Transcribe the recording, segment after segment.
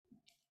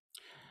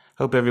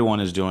Hope everyone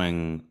is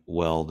doing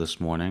well this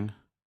morning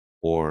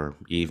or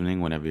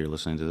evening whenever you're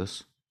listening to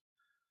this,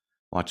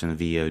 watching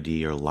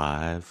VOD or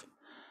live,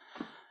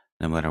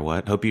 no matter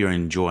what. Hope you're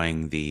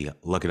enjoying the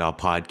Look It All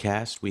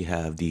podcast. We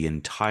have the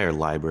entire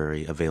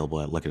library available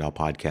at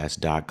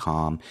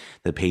lookitallpodcast.com,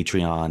 the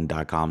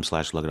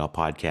patreon.com/slash Look It All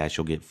podcast.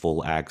 You'll get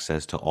full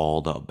access to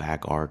all the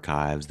back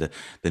archives, the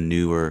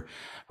newer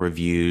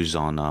reviews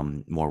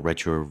on more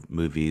retro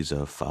movies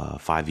of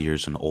 5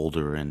 years and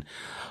older and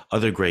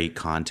other great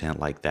content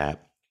like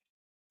that.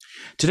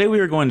 Today we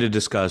are going to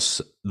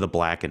discuss The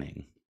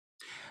Blackening.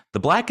 The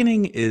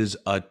Blackening is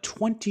a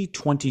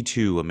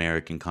 2022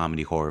 American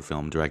comedy horror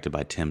film directed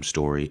by Tim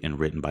Story and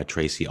written by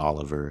Tracy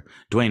Oliver,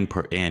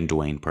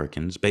 Dwayne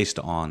Perkins, based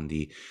on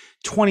the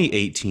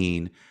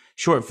 2018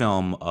 short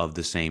film of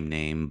the same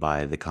name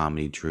by the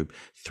comedy troupe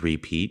Three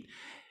Pete.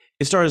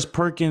 It stars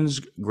Perkins,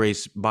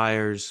 Grace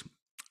Byers,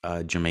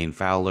 Jermaine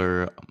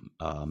Fowler,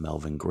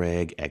 Melvin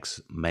Gregg,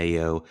 ex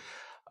Mayo,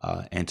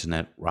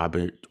 Antoinette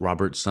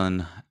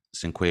Robertson,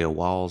 Cinquea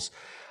Walls,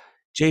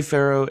 Jay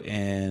Farrow,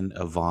 and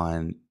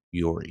Yvonne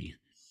Yori.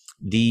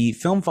 The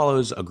film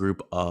follows a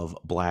group of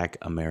Black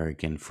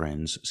American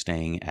friends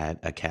staying at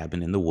a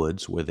cabin in the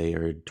woods where they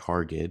are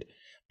targeted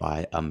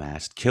by a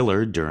masked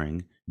killer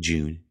during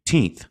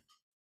Juneteenth.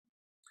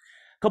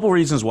 A couple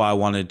reasons why I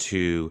wanted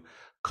to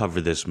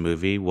cover this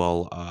movie.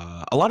 Well,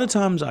 a lot of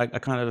times I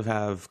kind of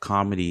have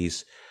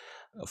comedies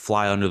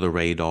fly under the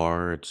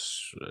radar.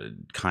 It's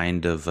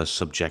kind of a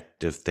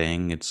subjective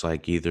thing. It's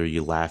like either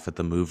you laugh at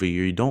the movie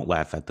or you don't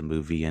laugh at the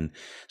movie. And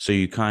so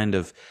you kind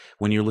of,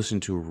 when you're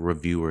listening to a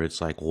reviewer, it's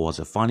like, well, was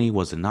it funny?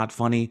 Was it not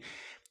funny?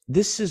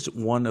 This is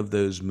one of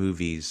those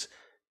movies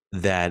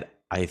that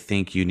I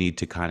think you need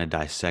to kind of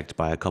dissect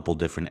by a couple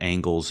different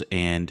angles,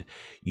 and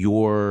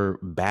your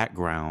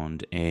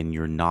background and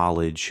your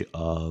knowledge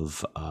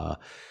of,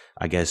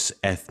 I guess,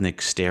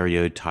 ethnic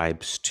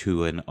stereotypes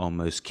to an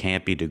almost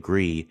campy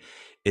degree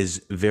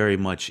is very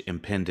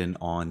impendent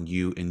on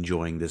you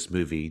enjoying this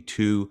movie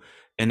to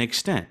an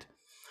extent.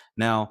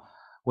 Now,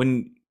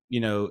 when,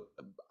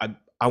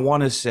 I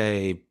want to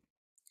say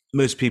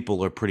most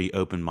people are pretty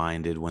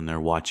open-minded when they're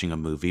watching a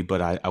movie,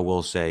 but I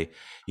will say,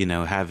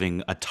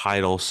 having a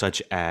title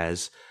such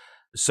as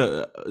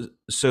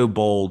so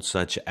bold,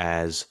 such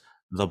as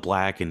The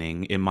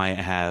Blackening, it might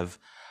have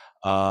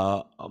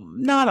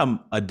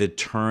not a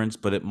deterrence,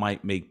 but it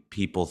might make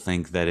people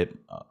think that it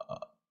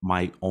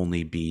might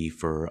only be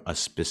for a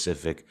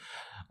specific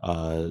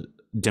uh,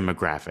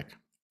 demographic.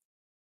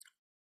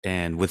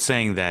 And with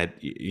saying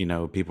that,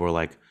 people are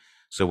like,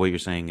 so what you're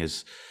saying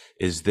is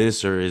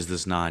this or is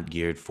this not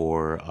geared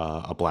for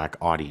a black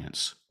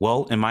audience?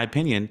 Well, in my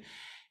opinion,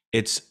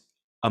 it's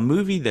a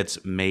movie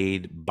that's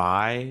made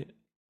by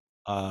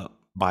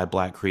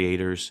black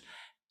creators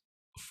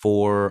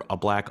for a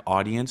black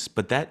audience,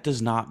 but that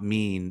does not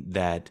mean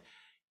that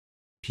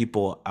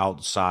people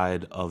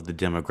outside of the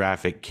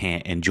demographic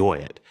can't enjoy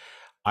it.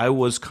 I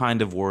was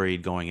kind of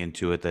worried going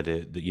into it that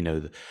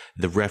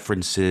the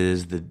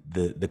references,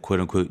 the quote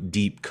unquote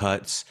deep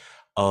cuts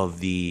of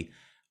the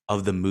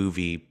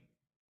movie,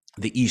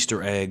 the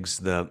Easter eggs,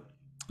 the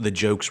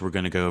jokes were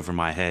going to go over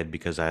my head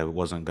because I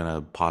wasn't going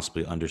to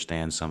possibly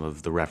understand some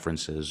of the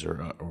references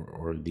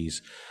or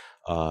these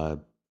uh,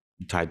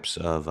 types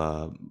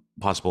of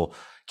possible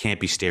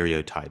campy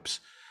stereotypes.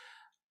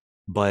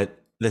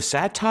 But the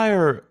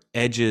satire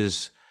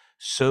edges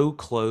so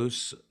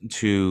close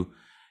to,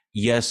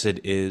 yes,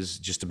 it is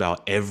just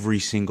about every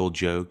single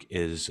joke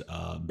is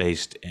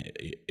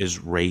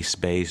race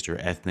based or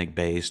ethnic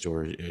based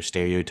or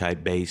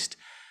stereotype based,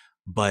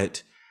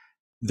 but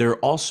they're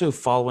also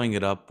following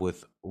it up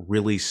with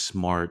really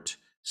smart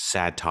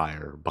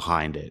satire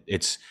behind it.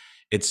 It's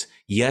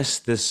yes,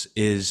 this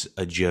is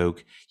a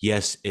joke.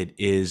 Yes, it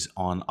is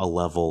on a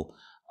level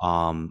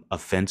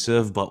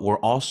offensive, but we're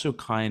also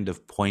kind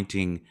of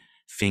pointing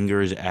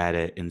fingers at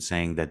it and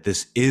saying that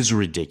this is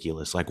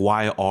ridiculous. Like,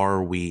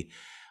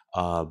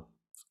 uh,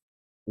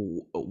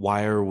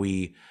 why are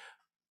we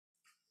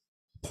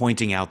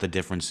pointing out the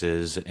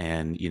differences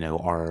and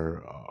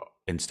our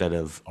instead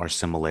of our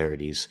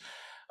similarities,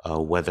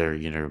 whether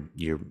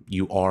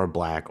you are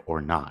black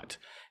or not.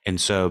 And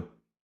so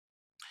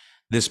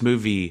this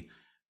movie,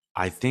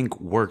 I think,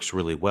 works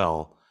really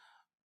well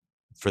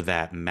for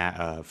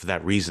for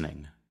that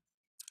reasoning.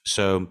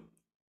 So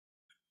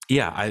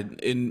yeah,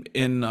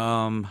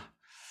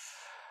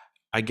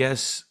 I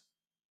guess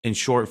in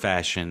short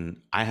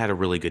fashion, I had a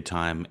really good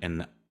time,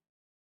 and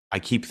I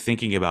keep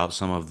thinking about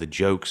some of the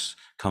jokes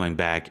coming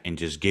back and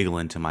just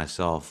giggling to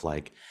myself,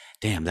 like,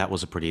 damn, that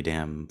was a pretty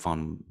damn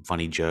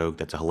funny joke.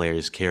 That's a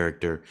hilarious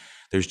character.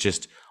 There's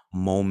just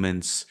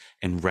moments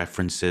and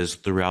references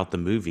throughout the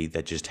movie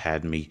that just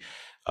had me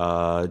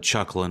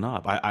chuckling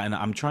up. And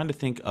I'm trying to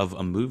think of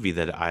a movie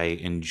that I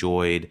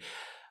enjoyed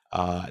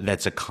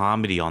that's a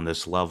comedy on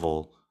this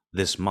level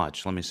this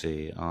much. Let me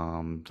see.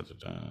 How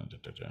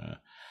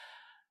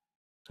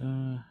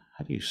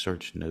do you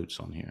search notes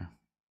on here?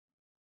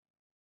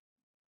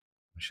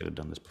 I should have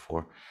done this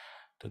before.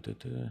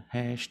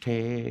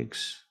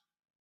 Hashtags.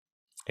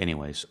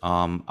 Anyways,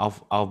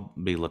 I'll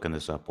be looking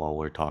this up while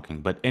we're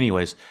talking. But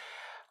anyways,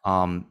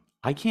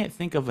 I can't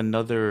think of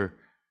another.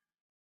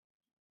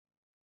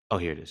 Oh,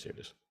 here it is. Here it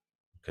is.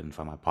 Couldn't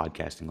find my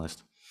podcasting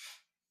list.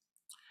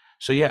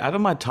 So yeah, out of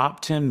my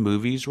top 10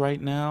 movies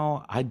right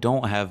now, I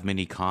don't have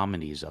many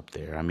comedies up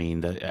there. I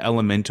mean, the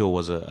Elemental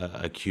was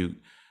a cute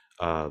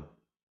uh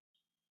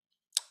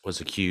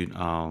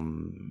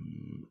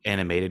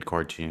animated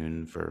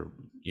cartoon for,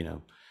 you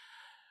know,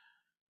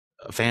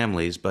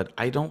 families, but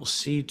I don't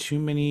see too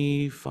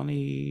many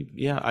funny.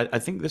 Yeah, I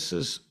think this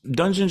is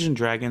Dungeons and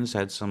Dragons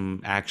had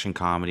some action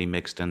comedy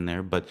mixed in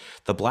there, but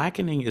The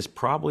Blackening is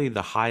probably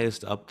the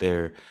highest up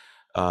there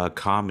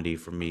comedy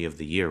for me of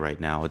the year right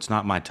now. It's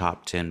not my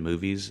top 10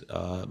 movies,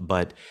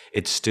 but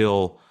it's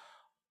still,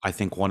 I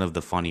think, one of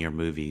the funnier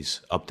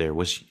movies up there,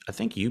 which I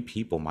think You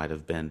People might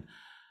have been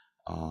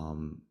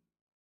um,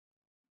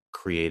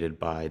 created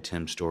by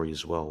Tim Story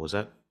as well. Was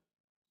that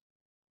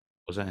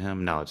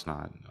him? No, it's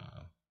not.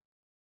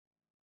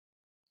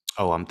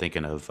 Oh, I'm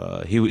thinking of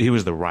he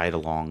was the ride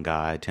along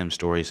guy. Tim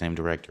Story, same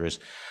director as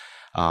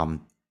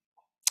um,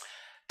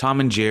 Tom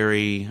and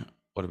Jerry.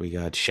 What do we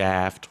got?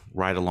 Shaft,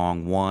 Ride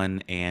Along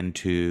 1 and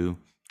 2.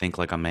 Think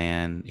Like a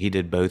Man. He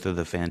did both of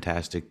the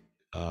Fantastic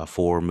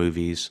Four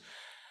movies.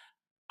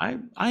 I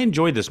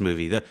enjoyed this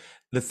movie.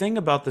 The thing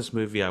about this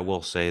movie, I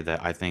will say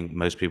that I think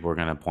most people are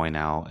going to point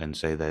out and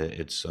say that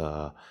it's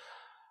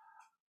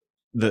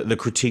the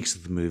critiques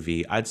of the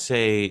movie. I'd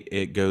say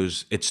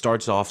it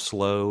starts off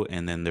slow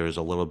and then there's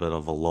a little bit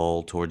of a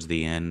lull towards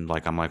the end.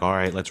 Like I'm like, all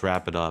right, let's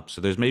wrap it up.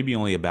 So there's maybe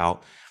only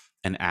about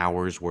an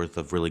hour's worth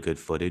of really good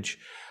footage.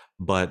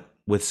 But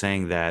with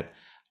saying that,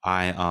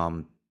 I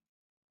um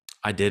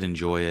I did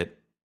enjoy it.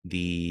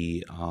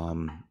 The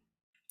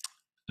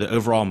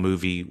overall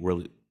movie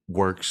really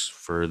works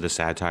for the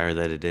satire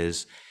that it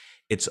is.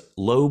 It's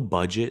low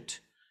budget,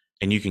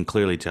 and you can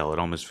clearly tell. It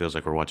almost feels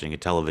like we're watching a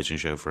television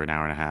show for an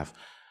hour and a half.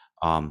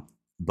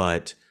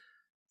 But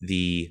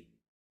the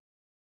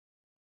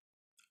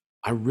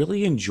I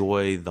really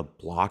enjoy the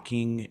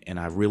blocking, and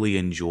I really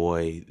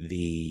enjoy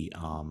the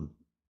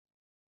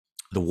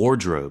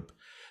wardrobe.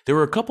 There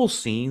were a couple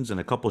scenes and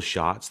a couple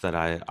shots that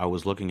I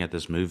was looking at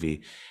this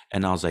movie,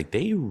 and I was like,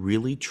 they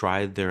really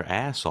tried their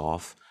ass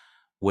off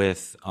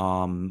with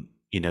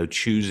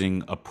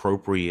choosing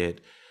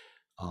appropriate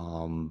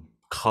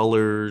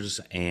colors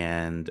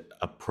and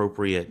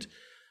appropriate,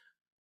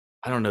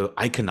 I don't know,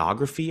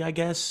 iconography, I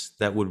guess,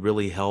 that would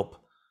really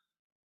help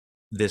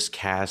this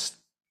cast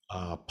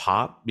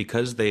pop,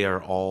 because they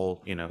are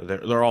all,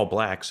 they're all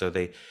black, so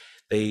they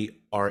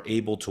are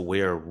able to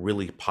wear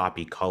really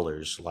poppy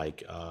colors,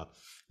 like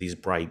these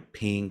bright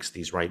pinks,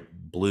 these bright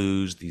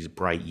blues, these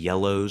bright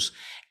yellows.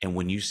 And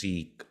when you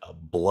see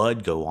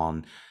blood go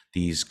on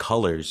these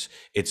colors,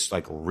 it's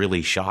like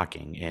really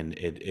shocking, and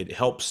it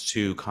helps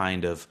to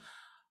kind of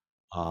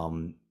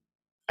um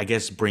I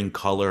guess bring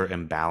color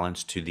and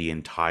balance to the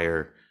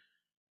entire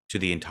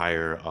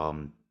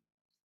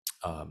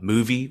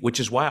movie, which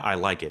is why I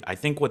like it. I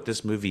think what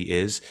this movie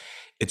is,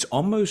 it's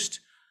almost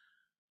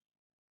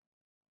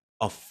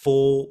a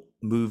full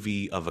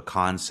movie of a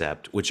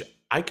concept, which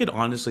I could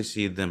honestly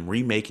see them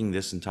remaking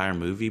this entire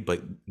movie,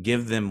 but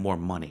give them more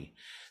money.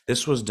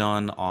 This was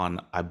done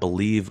on, I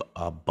believe,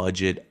 a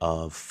budget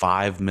of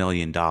 $5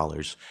 million,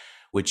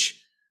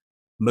 which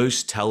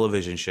most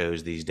television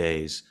shows these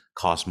days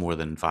cost more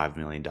than $5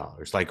 million.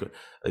 Like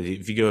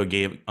if you go a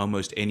game,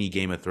 almost any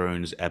Game of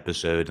Thrones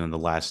episode in the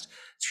last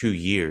 2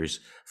 years,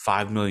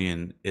 5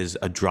 million is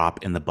a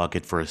drop in the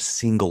bucket for a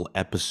single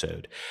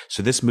episode.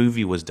 So this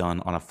movie was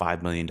done on a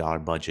 $5 million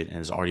budget and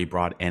has already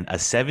brought in a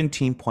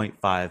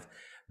 $17.5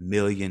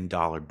 million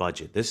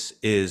budget. This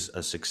is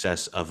a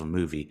success of a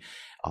movie.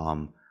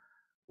 Um,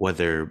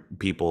 Whether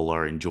people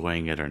are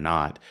enjoying it or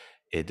not,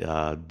 it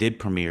did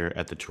premiere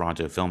at the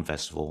Toronto Film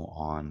Festival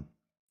on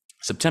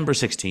September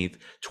 16th,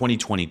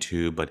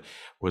 2022, but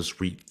was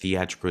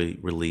theatrically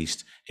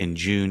released in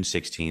June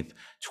 16th,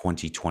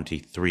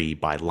 2023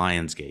 by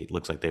Lionsgate.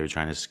 Looks like they were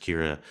trying to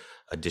secure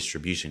a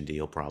distribution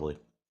deal, probably.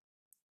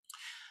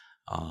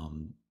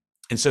 Um,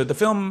 and so the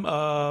film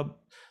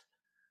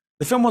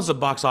was a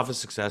box office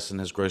success and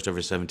has grossed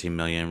over 17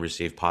 million,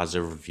 received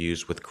positive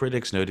reviews, with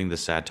critics noting the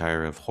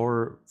satire of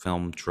horror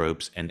film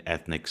tropes and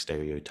ethnic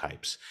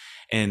stereotypes.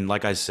 And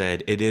like I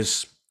said, it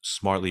is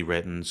smartly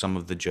written. Some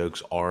of the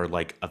jokes are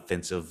like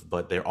offensive,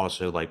 but they're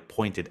also like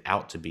pointed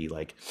out to be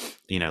like,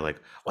 like,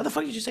 why the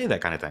fuck did you say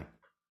that kind of thing?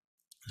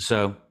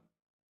 So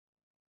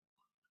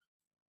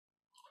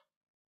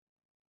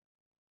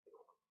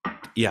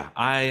yeah,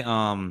 I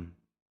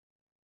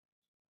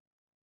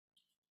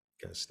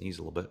gotta sneeze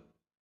a little bit.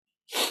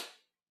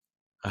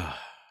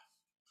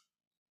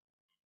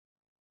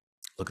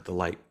 Look at the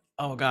light.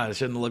 Oh god, I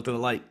shouldn't have looked at the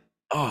light.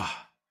 Oh,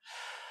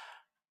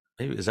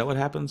 maybe is that what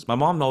happens? My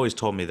mom always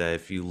told me that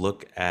if you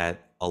look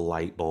at a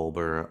light bulb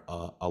or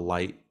a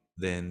light,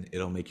 then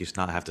it'll make you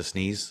not have to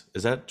sneeze.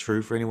 Is that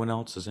true for anyone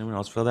else? Does anyone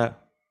else feel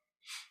that?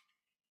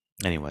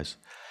 Anyways,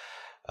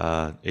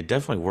 it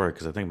definitely worked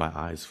because I think my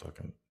eyes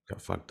fucking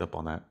got fucked up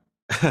on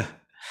that.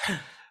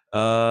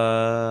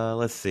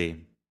 Let's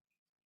see.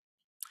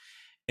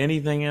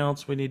 Anything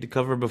else we need to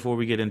cover before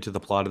we get into the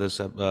plot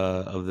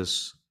of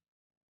this?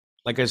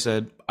 Like I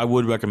said, I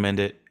would recommend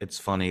it. It's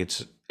funny.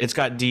 It's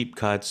got deep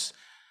cuts,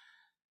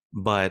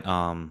 but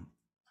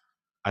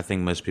I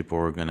think most people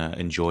are gonna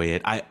enjoy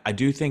it. I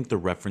do think the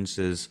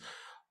references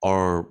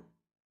are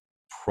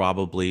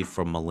probably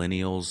from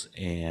millennials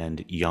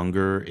and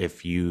younger.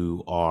 If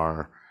you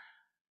are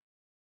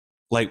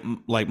like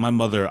my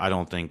mother, I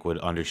don't think would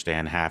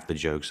understand half the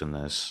jokes in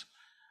this.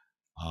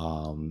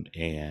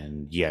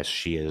 And yes,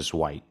 she is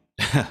white.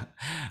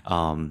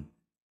 um,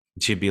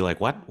 she'd be like,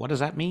 "What does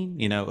that mean?"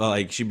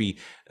 Like she'd be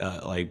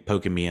like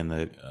poking me in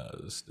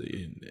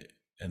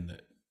in the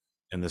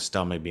in the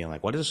stomach, being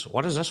like, what does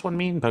this one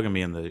mean?" Poking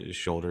me in the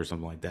shoulder or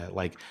something like that.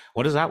 Like,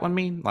 what does that one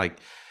mean? Like,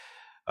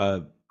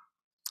 uh,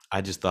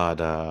 I just thought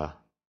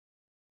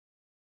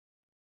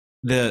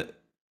the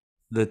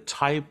the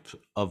type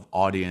of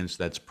audience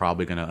that's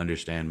probably going to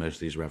understand most of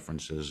these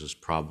references is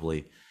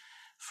probably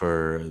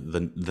for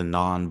the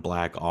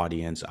non-black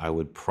audience. I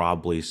would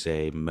probably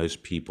say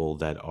most people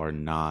that are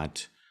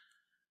not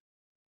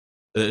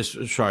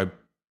sorry,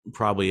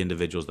 probably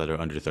individuals that are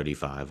under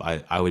 35.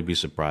 I would be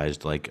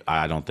surprised. Like,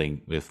 I don't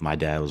think if my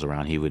dad was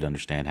around, he would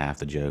understand half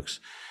the jokes.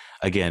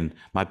 Again,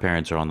 my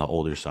parents are on the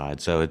older side,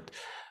 so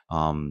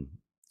um,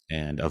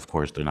 and of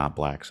course they're not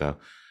black. So,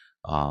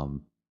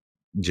 um,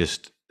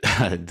 just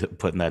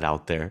putting that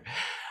out there.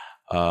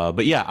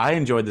 But yeah, I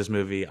enjoyed this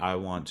movie. I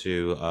want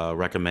to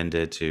recommend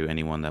it to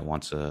anyone that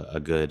wants a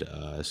good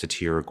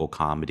satirical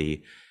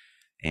comedy,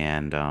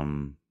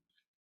 and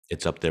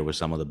it's up there with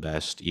some of the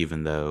best.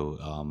 Even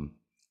though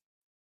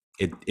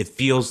it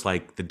feels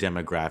like the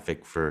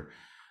demographic for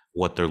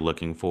what they're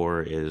looking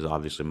for is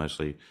obviously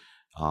mostly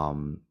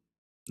um,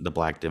 the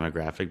black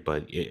demographic,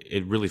 but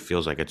it really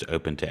feels like it's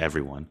open to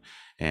everyone,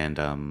 and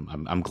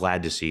I'm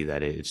glad to see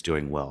that it's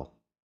doing well.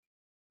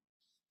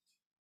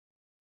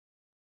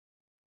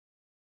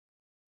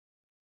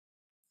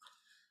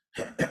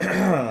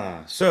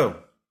 So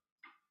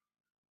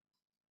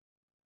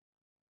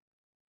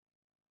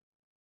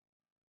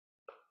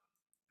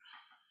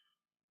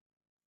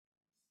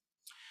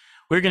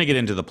we're going to get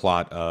into the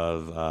plot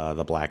of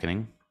the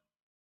Blackening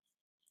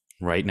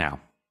right now.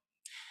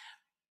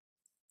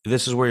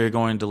 This is where you're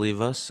going to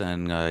leave us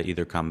and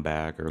either come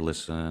back or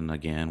listen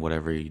again,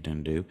 whatever you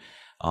can do.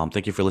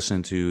 Thank you for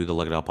listening to the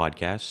Look It Up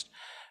podcast.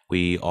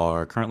 We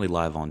are currently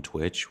live on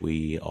Twitch.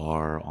 We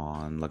are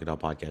on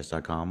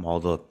lookituppodcast.com. All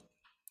the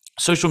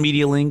social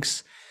media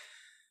links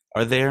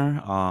are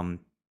there.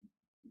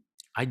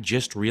 I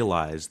just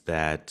realized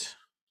that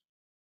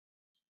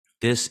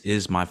this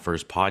is my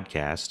first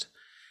podcast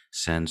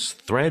since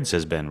Threads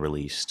has been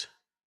released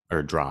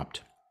or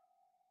dropped.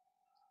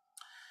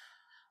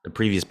 The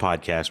previous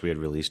podcast we had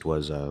released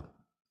was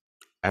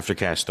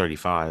Aftercast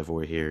 35,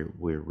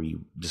 where we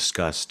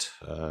discussed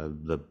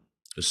the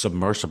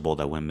submersible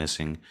that went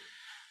missing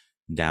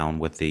down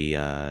with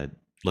the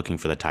looking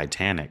for the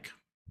Titanic.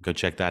 Go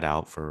check that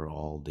out for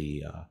all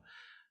the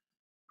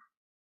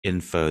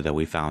info that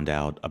we found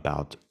out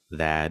about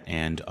that.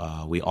 And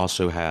we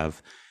also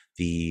have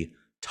the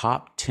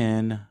top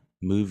 10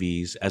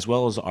 movies, as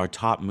well as our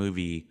top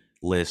movie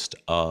list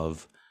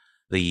of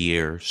the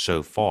year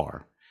so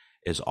far,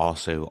 is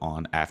also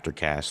on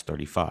Aftercast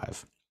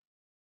 35.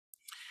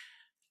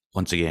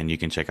 Once again, you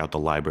can check out the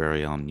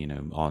library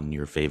on on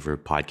your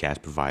favorite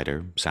podcast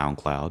provider,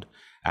 SoundCloud,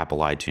 Apple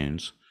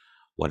iTunes,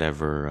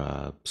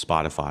 whatever,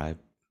 Spotify,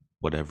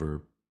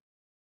 whatever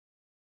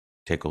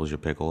tickles your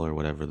pickle, or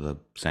whatever the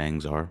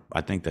sayings are. I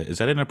think that is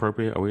that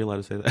inappropriate. Are we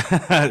allowed to say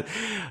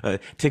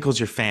that? Tickles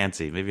your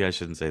fancy. Maybe I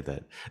shouldn't say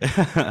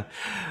that.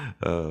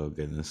 Oh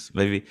goodness.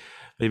 Maybe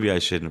I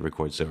shouldn't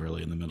record so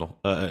early in the middle.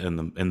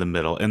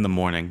 In the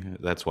morning.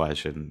 That's why I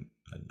shouldn't.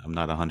 I'm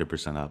not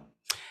 100% up.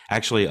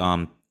 Actually,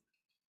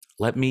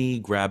 let me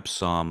grab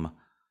some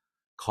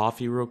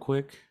coffee real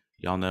quick.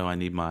 Y'all know I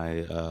need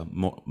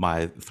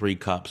my 3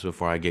 cups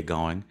before I get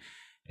going,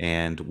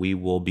 and we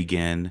will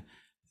begin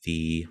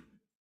the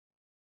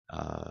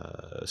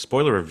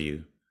spoiler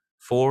review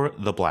for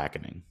The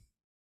Blackening.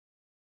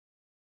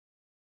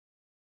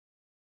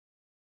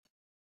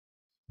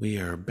 We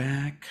are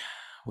back.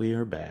 We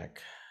are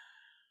back.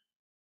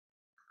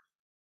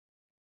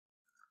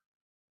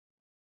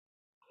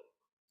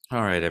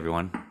 All right,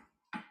 everyone.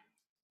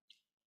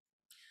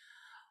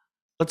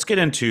 Let's get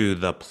into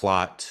the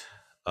plot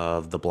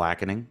of The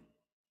Blackening.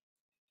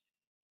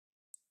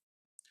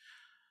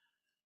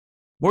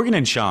 Morgan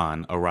and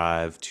Sean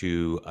arrive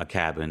to a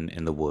cabin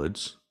in the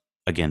woods.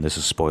 Again, this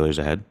is spoilers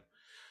ahead.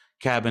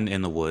 Cabin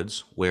in the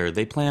woods where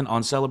they plan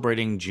on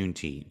celebrating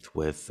Juneteenth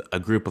with a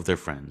group of their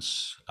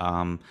friends.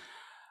 I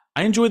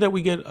enjoy that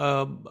we get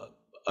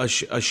a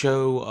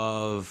show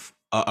of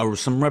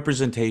some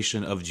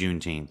representation of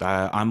Juneteenth.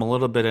 I'm a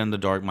little bit in the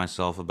dark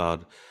myself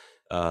about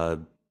uh,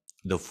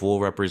 the full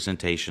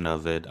representation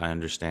of it. I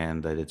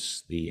understand that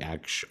it's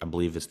I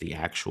believe it's the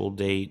actual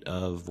date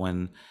of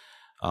when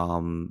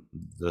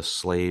the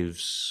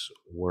slaves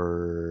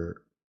were.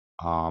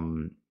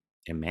 Um,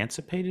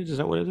 emancipated. Is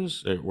that what it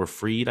is? Were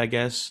freed, I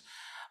guess.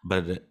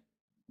 But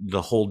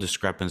the whole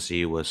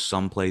discrepancy was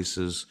some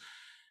places,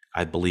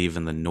 I believe,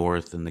 in the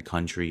north in the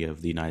country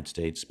of the United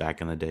States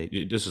back in the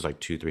day. This is like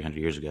 200, 300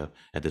 years ago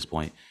at this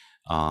point.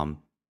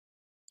 Um,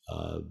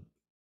 uh,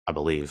 I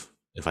believe,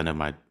 if I know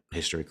my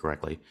history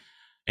correctly.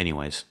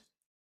 Anyways,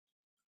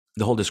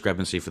 the whole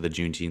discrepancy for the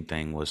Juneteenth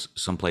thing was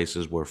some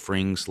places were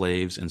freeing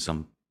slaves and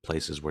some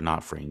places were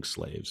not freeing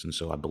slaves. And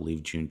so I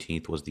believe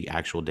Juneteenth was the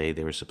actual day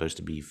they were supposed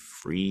to be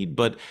freed.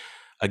 But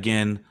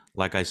again,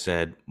 like I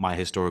said, my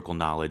historical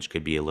knowledge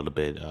could be a little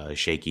bit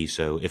shaky.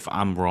 So if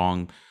I'm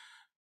wrong,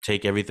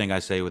 take everything I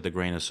say with a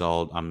grain of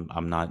salt.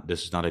 I'm not.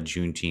 This is not a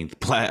Juneteenth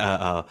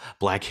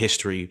Black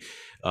History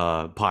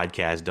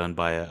podcast done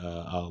by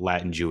a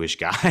Latin Jewish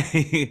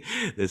guy.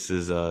 This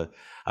is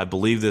I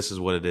believe this is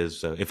what it is.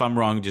 So if I'm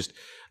wrong, just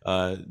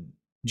uh,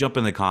 jump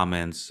in the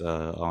comments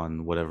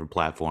on whatever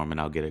platform, and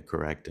I'll get it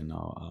correct. And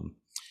I'll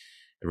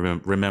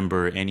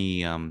remember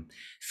any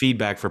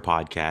feedback for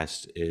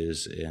podcast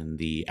is in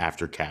the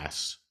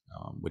aftercast,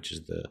 which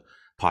is the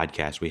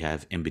podcast we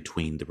have in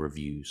between the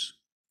reviews.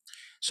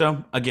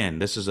 So again,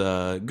 this is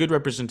a good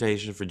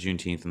representation for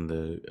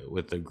Juneteenth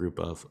with a group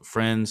of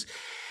friends.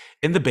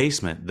 In the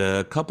basement,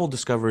 the couple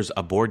discovers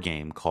a board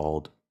game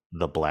called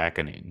The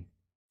Blackening,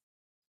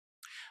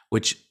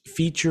 which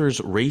features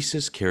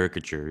racist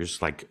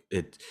caricatures like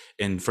it.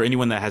 And for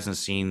anyone that hasn't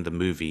seen the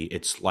movie,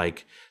 it's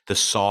like the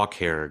Saw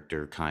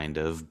character kind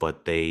of,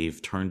 but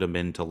they've turned him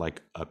into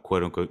like a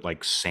quote unquote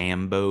like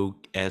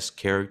Sambo-esque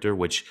character,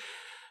 which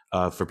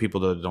for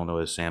people that don't know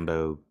a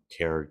Sambo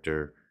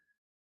character,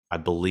 I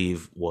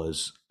believe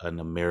was an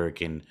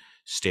American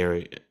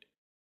stereo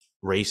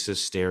racist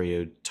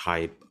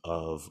stereotype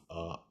of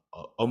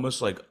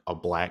almost like a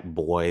black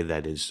boy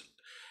that is,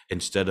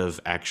 instead of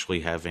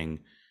actually having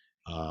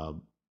uh,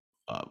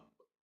 uh,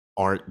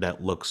 art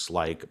that looks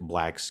like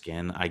black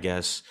skin, I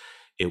guess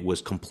it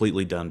was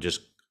completely done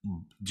just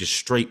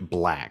straight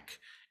black,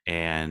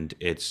 and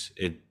it's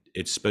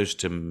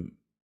supposed to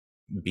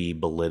be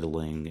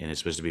belittling and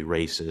it's supposed to be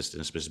racist and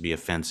it's supposed to be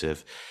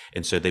offensive.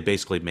 And so they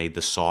basically made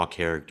the Saw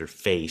character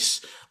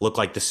face look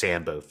like the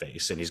Sambo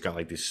face. And he's got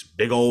like these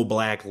big old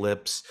black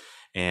lips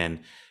and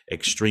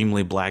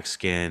extremely black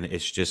skin.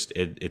 It's just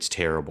it's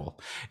terrible.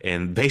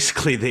 And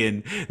basically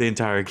the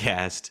entire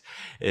cast,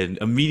 and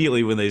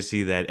immediately when they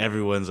see that,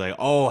 everyone's like,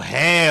 oh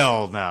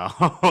hell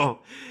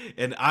no.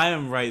 And I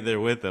am right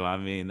there with them. I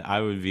mean, I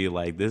would be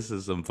like, this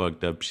is some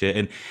fucked up shit.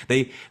 And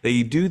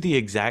they do the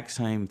exact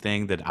same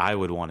thing that I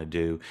would want to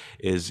do,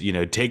 is,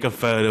 take a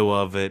photo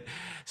of it,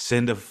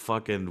 send a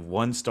fucking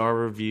 1-star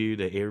review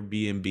to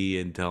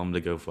Airbnb and tell them to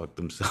go fuck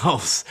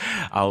themselves.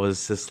 I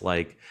was just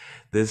like,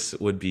 this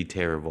would be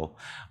terrible.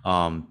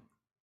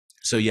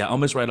 So yeah,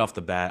 almost right off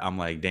the bat, I'm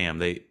like, damn,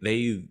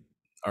 they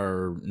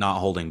are not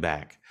holding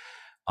back.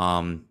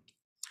 Um,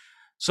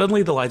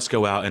 Suddenly the lights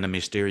go out and a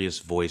mysterious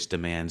voice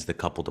demands the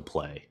couple to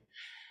play.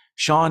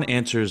 Sean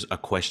answers a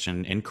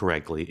question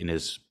incorrectly and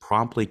is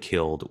promptly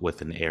killed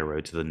with an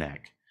arrow to the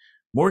neck.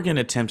 Morgan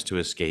attempts to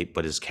escape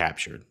but is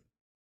captured.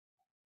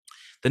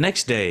 The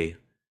next day,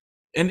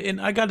 and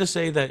I got to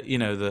say that,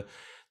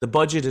 the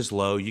budget is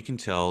low. You can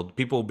tell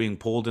people being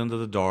pulled into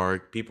the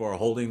dark. People are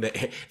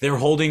they're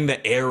holding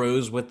the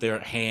arrows with their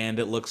hand.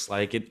 It looks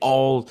like it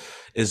all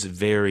is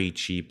very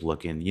cheap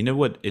looking. You know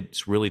what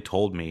it's really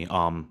told me?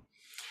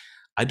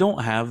 I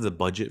don't have the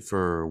budget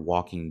for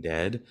Walking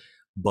Dead,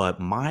 but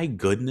my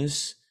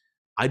goodness,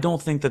 I don't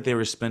think that they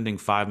were spending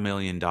 $5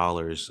 million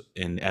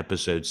in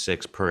episode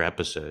 6 per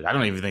episode. I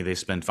don't even think they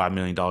spent $5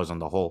 million on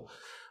the whole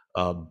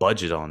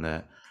budget on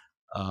that.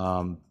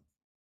 Um,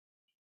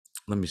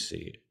 Let me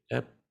see.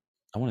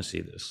 I want to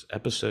see this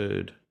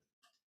episode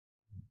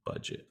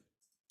budget.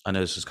 I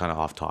know this is kind of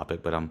off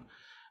topic, but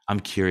I'm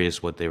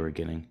curious what they were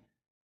getting.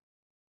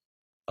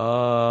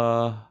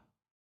 Uh,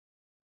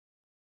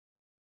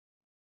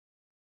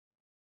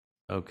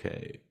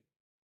 okay.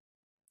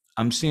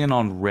 I'm seeing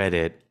on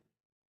Reddit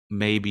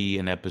maybe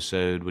an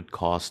episode would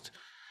cost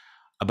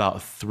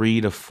about 3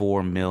 to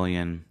 4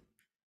 million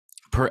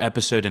per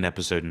episode in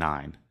episode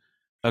 9.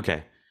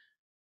 Okay.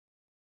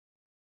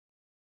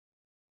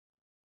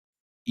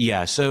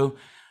 Yeah, so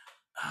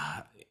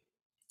uh,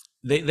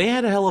 they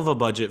had a hell of a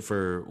budget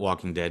for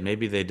Walking Dead.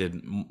 Maybe they did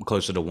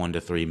closer to 1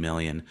 to 3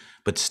 million,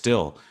 but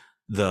still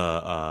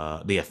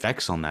the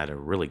effects on that are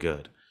really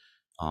good.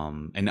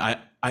 And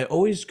I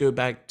always go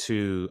back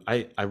to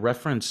I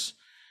reference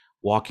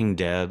Walking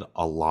Dead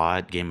a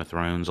lot, Game of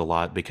Thrones a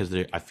lot, because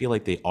I feel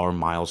like they are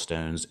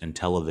milestones in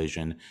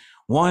television.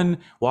 One,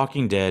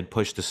 Walking Dead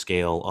pushed the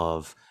scale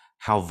of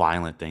how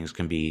violent things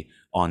can be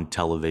on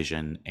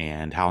television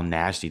and how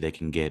nasty they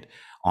can get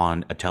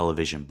on a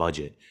television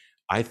budget.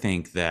 I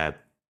think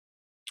that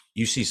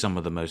you see some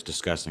of the most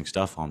disgusting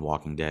stuff on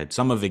Walking Dead.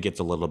 Some of it gets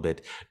a little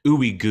bit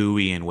ooey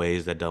gooey in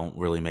ways that don't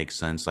really make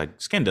sense.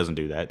 Like Skin doesn't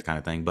do that kind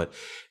of thing, but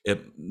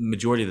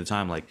majority of the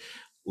time, like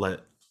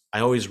let I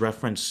always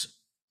reference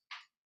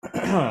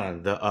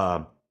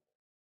the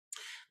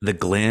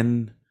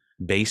Glenn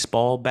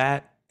baseball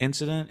bat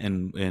incident,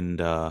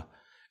 and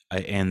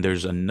and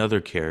there's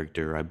another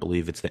character. I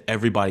believe it's the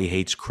Everybody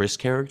Hates Chris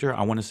character.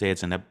 I want to say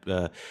it's in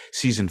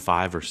season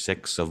 5 or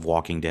 6 of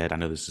Walking Dead. I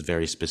know this is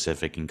very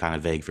specific and kind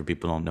of vague for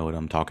people who don't know what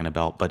I'm talking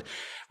about, but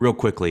real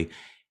quickly,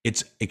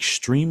 it's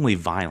extremely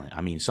violent.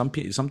 I mean,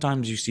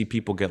 sometimes you see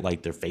people get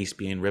like their face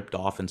being ripped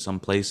off in some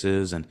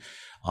places, and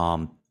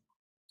um,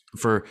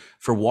 for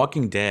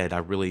Walking Dead, I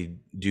really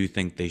do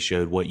think they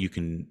showed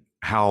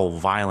how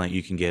violent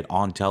you can get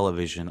on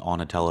television on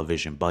a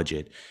television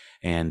budget.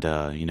 And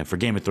for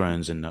Game of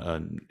Thrones, and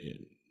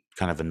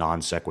kind of a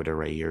non sequitur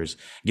right here is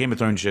Game of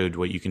Thrones showed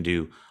what you can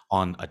do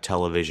on a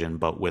television,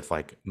 but with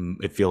like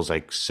it feels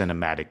like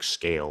cinematic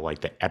scale,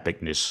 like the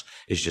epicness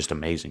is just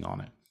amazing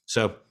on it.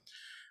 So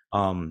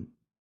um,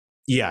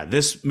 yeah,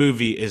 this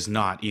movie is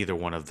not either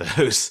one of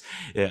those.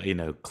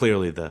 Yeah,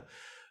 clearly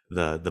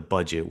the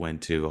budget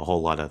went to a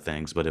whole lot of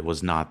things, but it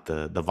was not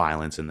the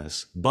violence in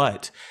this.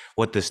 But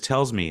what this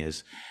tells me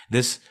is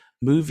this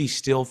movie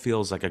still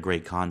feels like a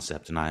great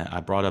concept, and I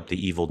brought up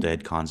the Evil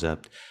Dead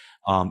concept.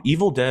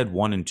 Evil Dead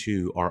 1 and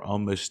 2 are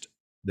almost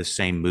the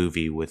same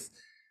movie with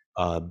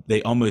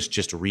they almost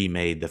just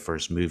remade the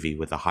first movie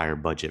with a higher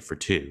budget for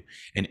two,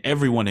 and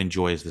everyone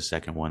enjoys the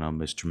second one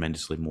almost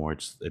tremendously more.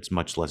 It's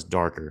much less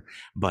darker,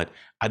 but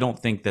I don't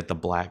think that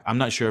I'm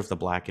not sure if the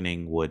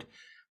Blackening would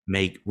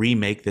make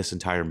remake this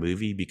entire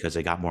movie because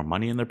they got more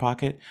money in their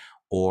pocket,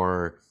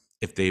 or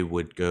if they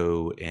would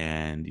go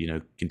and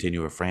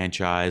continue a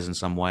franchise in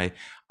some way.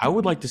 I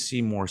would like to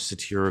see more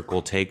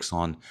satirical takes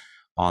on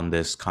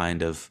this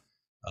kind of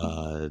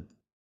uh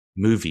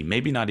movie.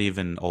 Maybe not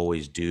even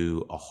always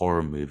do a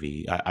horror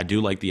movie. I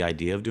do like the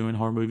idea of doing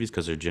horror movies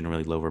because they're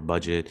generally lower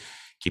budget,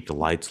 keep the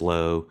lights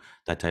low,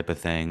 that type of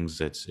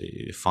things. It's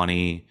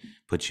funny,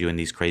 puts you in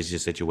these crazy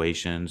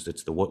situations.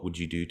 It's the what would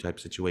you do type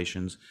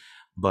situations.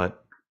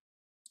 But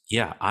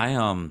yeah, I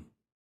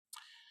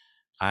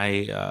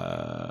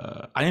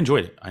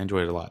enjoyed it. I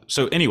enjoyed it a lot.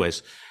 So,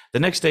 anyways, the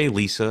next day,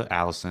 Lisa,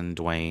 Allison,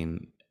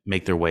 Dwayne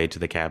make their way to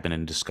the cabin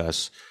and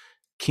discuss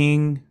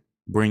King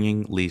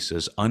bringing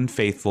Lisa's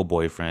unfaithful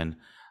boyfriend,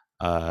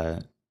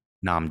 uh,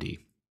 Namdi,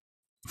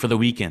 for the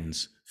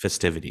weekend's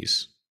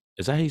festivities.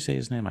 Is that how you say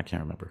his name? I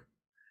can't remember.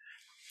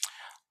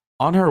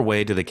 On her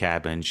way to the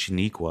cabin,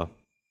 Shanika,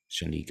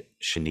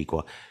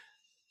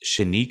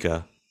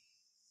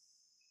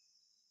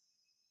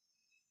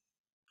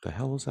 the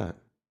hell was that?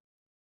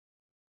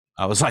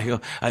 I was like,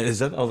 is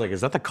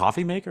that the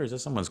coffee maker? Is that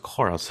someone's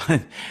car outside?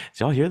 Did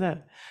y'all hear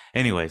that?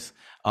 Anyways,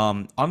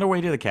 on their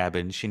way to the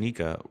cabin,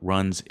 Shanika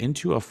runs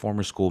into a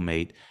former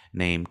schoolmate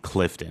named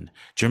Clifton.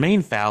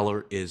 Jermaine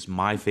Fowler is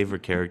my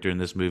favorite character in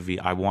this movie.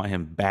 I want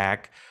him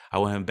back. I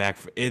want him back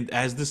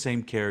as the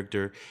same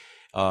character.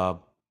 Uh,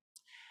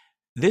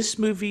 this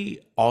movie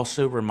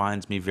also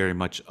reminds me very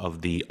much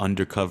of the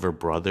Undercover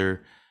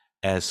Brother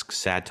esque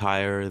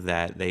satire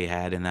that they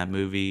had in that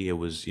movie. It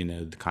was,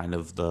 kind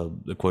of the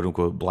quote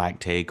unquote black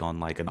take on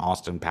like an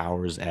Austin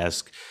Powers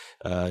esque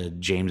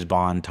James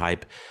Bond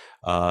type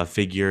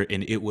figure,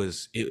 and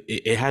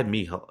it had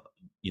me,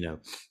 you know,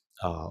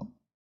 uh,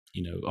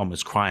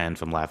 almost crying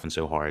from laughing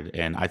so hard.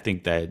 And I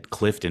think that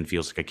Clifton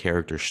feels like a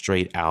character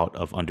straight out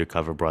of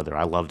Undercover Brother.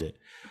 I loved it.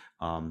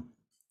 Um,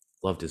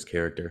 Loved his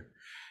character,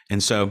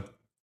 and so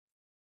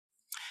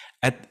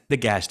at the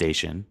gas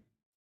station,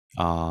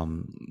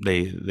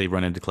 they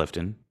run into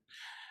Clifton,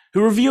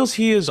 who reveals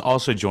he is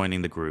also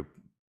joining the group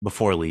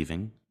before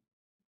leaving.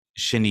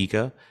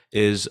 Shanika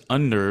is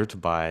unnerved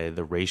by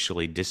the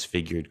racially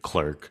disfigured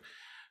clerk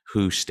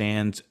who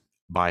stands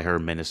by her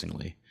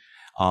menacingly.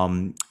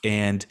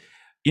 And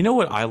you know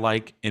what I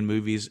like in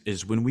movies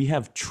is when we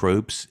have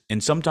tropes,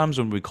 and sometimes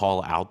when we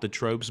call out the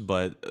tropes,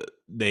 but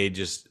they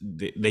just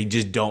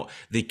don't.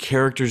 The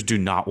characters do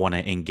not want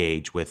to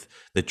engage with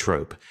the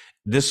trope.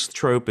 This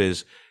trope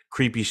is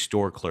creepy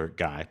store clerk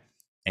guy.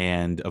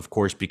 And of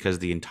course, because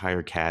the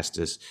entire cast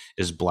is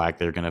black,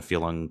 they're gonna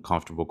feel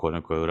uncomfortable, quote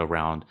unquote,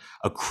 around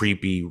a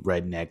creepy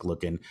redneck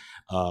looking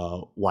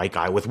white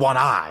guy with one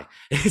eye.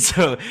 And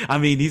so, I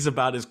mean, he's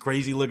about as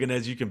crazy looking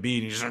as you can be,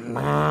 and he's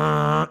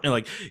just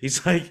like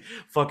he's like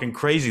fucking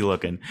crazy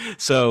looking.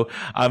 So,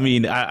 I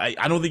mean,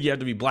 I don't think you have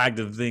to be black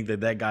to think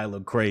that that guy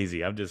looked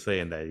crazy. I'm just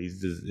saying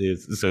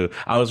that so.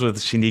 I was with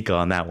Shanika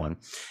on that one.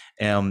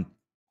 Um,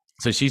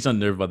 so she's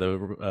unnerved by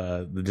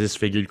the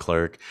disfigured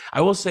clerk.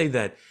 I will say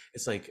that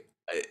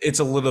it's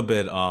a little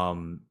bit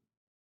on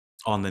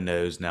the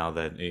nose now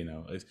that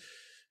it,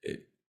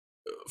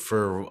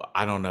 for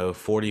I don't know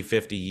 40,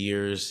 50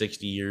 years,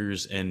 60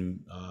 years in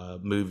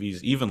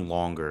movies, even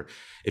longer,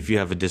 if you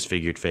have a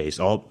disfigured face,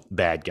 oh,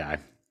 bad guy.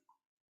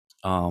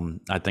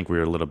 I think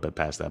we're a little bit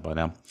past that by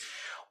now.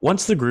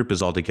 Once the group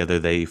is all together,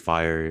 they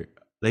find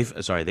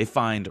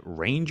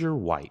Ranger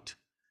White,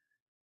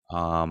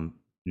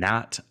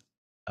 not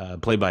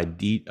played by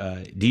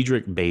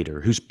Diedrich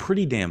Bader, who's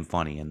pretty damn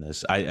funny in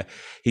this.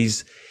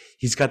 He's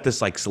he's got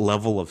this like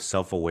level of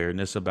self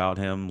awareness about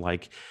him.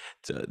 Like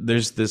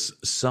there's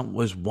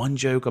was one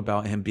joke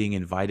about him being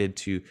invited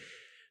to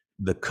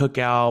the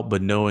cookout,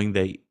 but knowing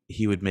that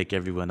he would make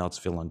everyone else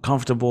feel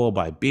uncomfortable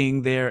by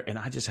being there, and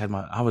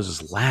I was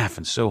just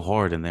laughing so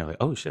hard, and they're like,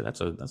 "Oh shit,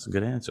 that's a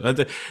good answer."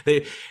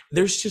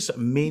 There's just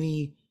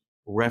many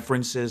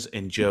references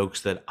and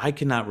jokes that I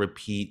cannot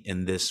repeat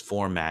in this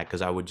format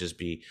because I would just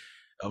be.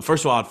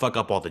 First of all, I'd fuck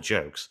up all the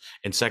jokes,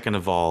 and second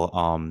of all,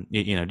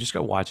 just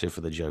go watch it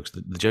for the jokes.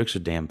 The jokes are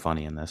damn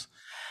funny in this.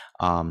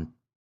 Um,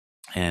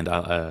 and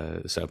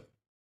so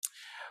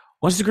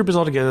once the group is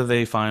all together,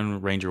 they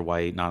find Ranger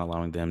White, not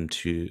allowing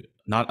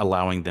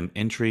them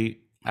entry.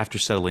 After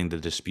settling the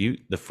dispute,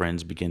 the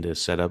friends begin to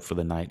set up for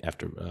the night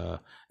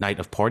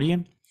of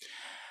partying.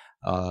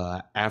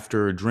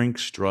 After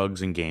drinks,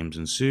 drugs, and games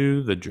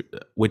ensue,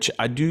 which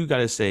I do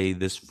gotta say,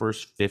 this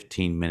first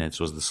 15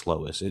 minutes was the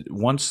slowest.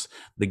 Once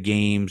the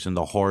games and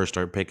the horror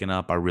start picking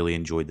up, I really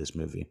enjoyed this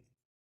movie.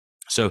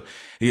 So,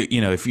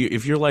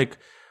 if you're like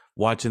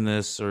watching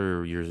this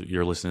or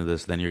you're listening to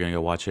this, then you're gonna go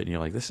watch it and you're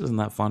like, this isn't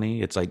that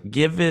funny. It's like,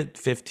 give it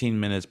 15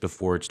 minutes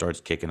before it starts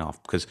kicking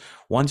off, because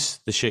once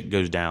the shit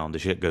goes down, the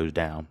shit goes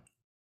down.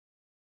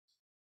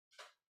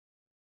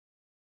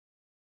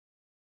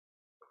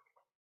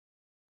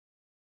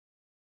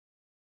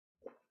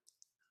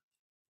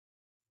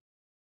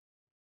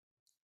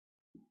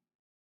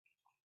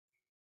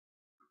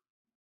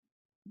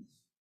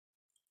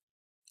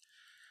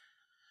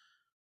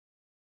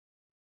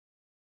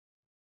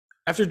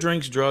 After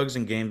drinks, drugs,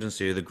 and games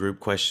ensue, the group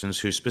questions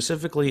who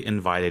specifically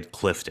invited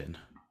Clifton.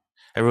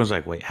 Everyone's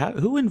like, wait,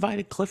 who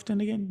invited Clifton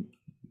again?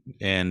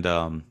 And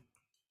oh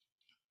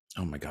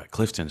my god,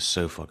 Clifton is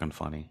so fucking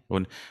funny.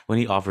 When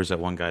he offers that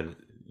one guy,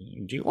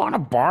 do you want to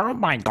borrow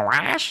my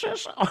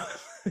glasses?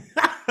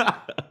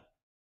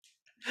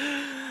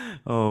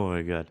 Oh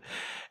my god.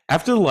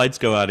 After the lights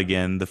go out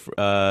again,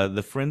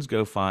 the friends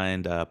go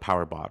find a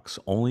power box,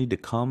 only to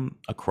come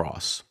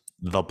across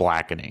the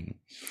Blackening,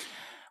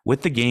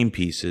 with the game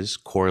pieces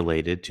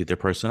correlated to their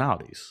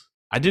personalities.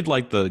 I did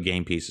like the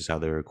game pieces, how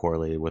they were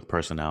correlated with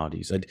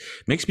personalities. It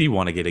makes me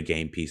want to get a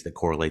game piece that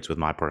correlates with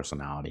my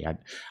personality.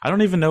 I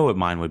don't even know what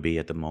mine would be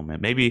at the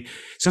moment. Maybe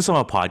since I'm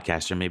a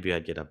podcaster, maybe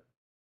I'd get a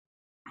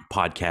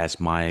podcast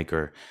mic,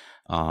 or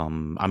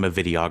I'm a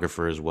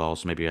videographer as well,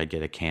 so maybe I'd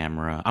get a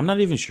camera. I'm not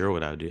even sure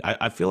what I would do.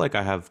 I feel like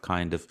I'm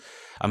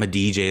a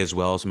DJ as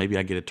well, so maybe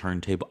I get a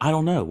turntable. I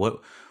don't know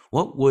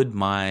what would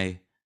my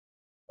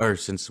or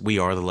since we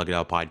are the Lug It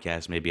Out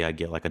podcast, maybe I'd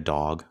get like a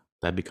dog.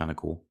 That'd be kind of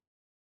cool.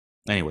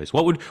 Anyways,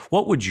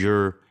 what would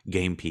your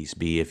game piece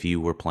be if you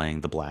were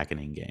playing the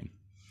Blackening game?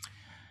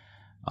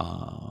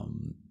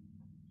 Um,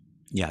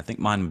 yeah, I think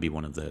mine would be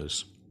one of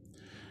those.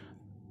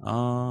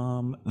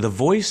 The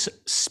voice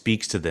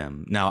speaks to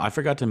them. Now, I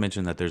forgot to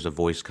mention that there's a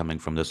voice coming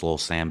from this little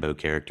Sambo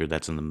character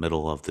that's in the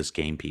middle of this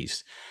game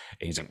piece.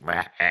 And he's like,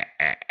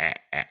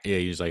 yeah,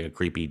 he's like a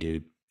creepy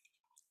dude.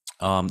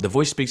 The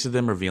voice speaks to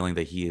them, revealing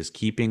that he is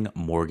keeping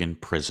Morgan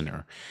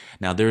prisoner.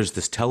 Now, there's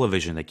this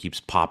television that keeps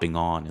popping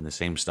on in the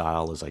same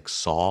style as like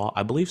Saw.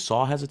 I believe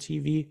Saw has a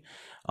TV,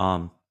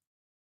 um,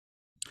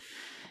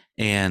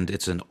 and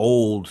it's an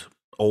old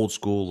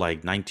school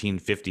like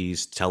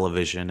 1950s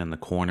television in the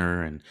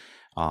corner, and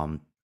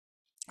um,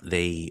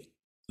 they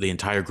the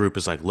entire group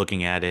is like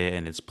looking at it,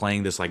 and it's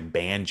playing this like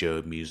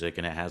banjo music,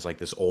 and it has like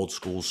this old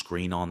school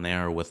screen on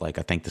there with like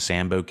I think the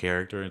Sambo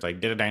character. It's like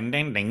ding ding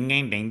ding ding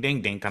ding ding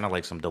ding ding, kind of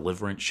like some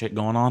Deliverance shit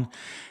going on.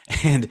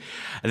 And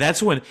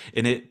that's when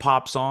and it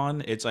pops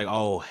on. It's like,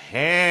 oh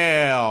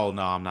hell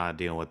no, I'm not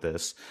dealing with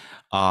this.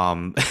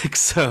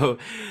 So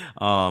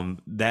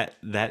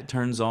that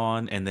turns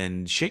on, and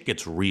then shit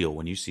gets real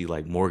when you see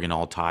like Morgan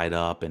all tied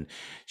up, and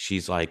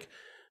she's like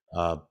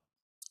uh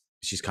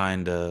she's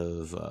kind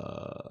of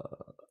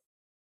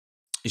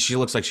she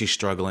looks like she's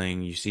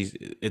struggling. You see,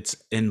 it's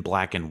in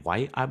black and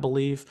white, I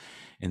believe,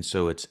 and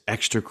so it's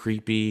extra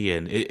creepy.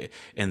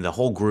 And the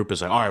whole group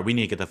is like, "All right, we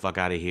need to get the fuck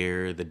out of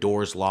here." The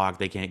door's locked;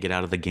 they can't get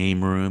out of the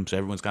game room, so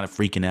everyone's kind of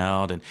freaking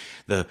out. And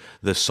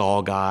the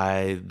Saw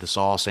guy, the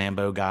Saw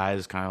Sambo guy,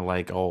 is kind of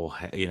like, "Oh,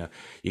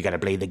 you got to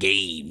play the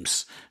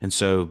games." And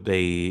so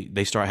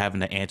they start having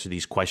to answer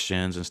these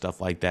questions and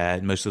stuff like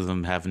that. Most of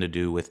them having to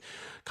do with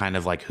kind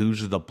of like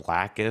who's the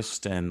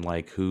blackest and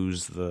like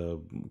who's the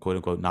quote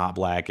unquote not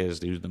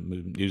blackest, who's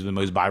the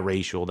most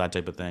biracial, that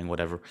type of thing,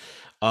 whatever.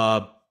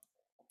 Uh,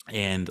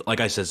 and like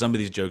I said, some of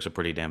these jokes are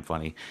pretty damn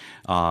funny.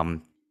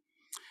 Um,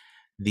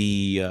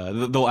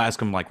 they'll ask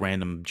them like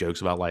random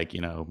jokes about like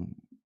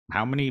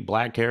how many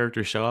black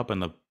characters show up in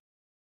the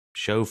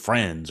show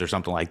Friends or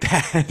something like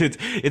that.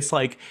 It's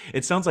like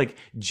it sounds like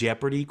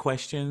Jeopardy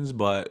questions,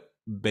 but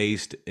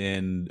based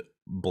in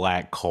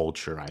black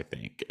culture, I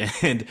think.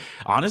 And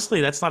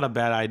honestly, that's not a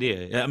bad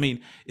idea. I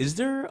mean, is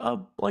there a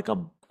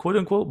quote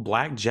unquote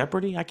black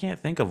Jeopardy? I can't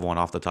think of one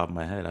off the top of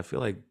my head. I feel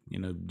like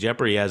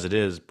Jeopardy as it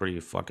is pretty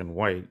fucking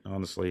white,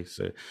 honestly.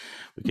 So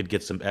we could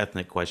get some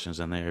ethnic questions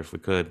in there if we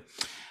could.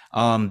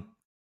 Um,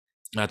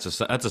 that's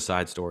a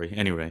side story.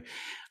 Anyway,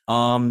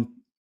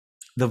 um,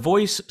 the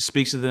voice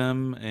speaks to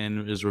them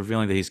and is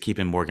revealing that he's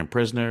keeping Morgan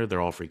prisoner.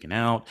 They're all freaking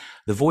out.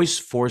 The voice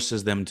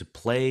forces them to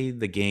play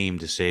the game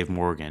to save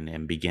Morgan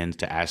and begins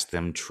to ask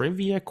them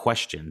trivia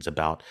questions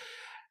about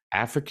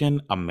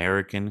African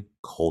American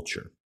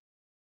culture.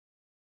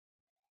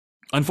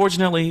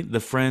 Unfortunately, the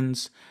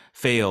friends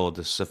failed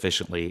to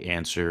sufficiently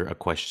answer a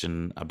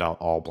question about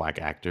all black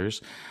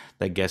actors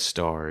that guest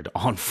starred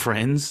on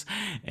Friends,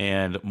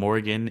 and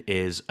Morgan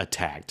is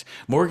attacked.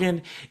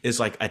 Morgan is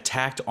like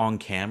attacked on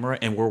camera,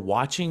 and we're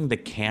watching the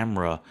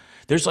camera.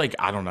 There's like,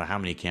 I don't know how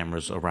many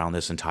cameras around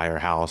this entire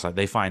house. Like,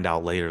 they find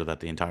out later that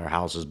the entire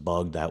house is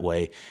bugged that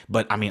way.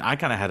 But I mean, I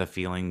kind of had a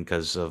feeling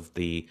because of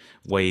the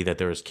way that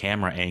there was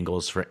camera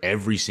angles for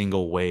every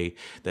single way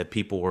that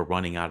people were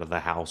running out of the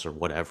house or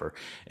whatever.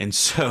 And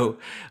so,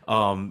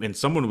 and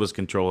someone was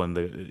controlling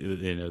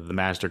the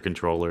master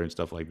controller and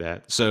stuff like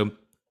that. So,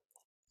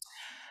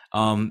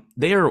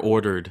 they are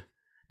ordered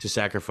to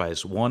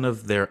sacrifice one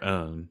of their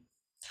own.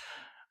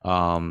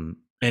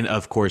 And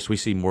of course, we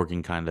see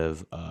Morgan kind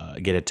of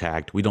get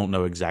attacked. We don't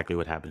know exactly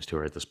what happens to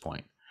her at this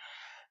point.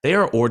 They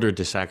are ordered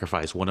to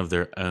sacrifice one of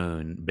their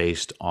own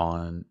based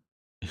on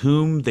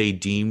whom they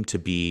deem to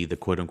be the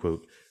quote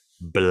unquote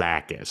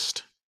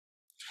blackest.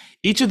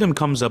 Each of them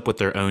comes up with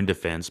their own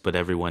defense, but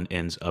everyone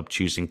ends up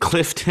choosing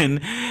Clifton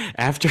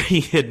after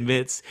he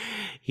admits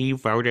he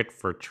voted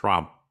for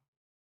Trump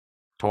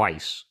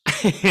twice.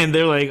 And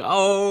they're like,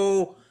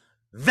 oh,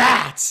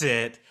 that's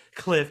it,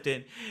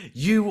 Clifton.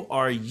 You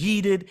are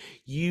yeeted.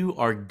 You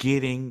are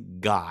getting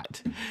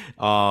got.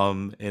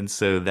 And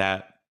so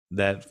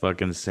that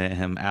fucking sent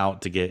him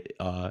out to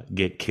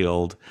get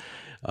killed.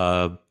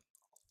 Uh,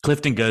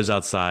 Clifton goes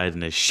outside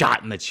and is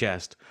shot in the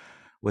chest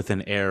with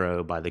an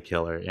arrow by the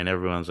killer, and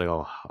everyone's like,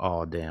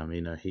 oh, damn,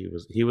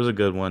 he was a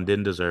good one,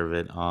 didn't deserve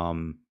it.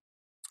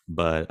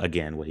 But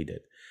again, what he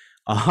did.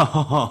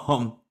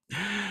 Um,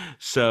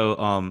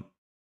 so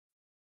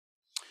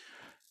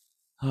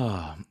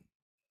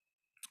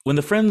when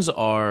the friends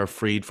are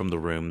freed from the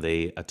room,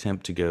 they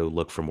attempt to go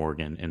look for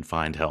Morgan and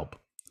find help.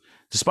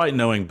 Despite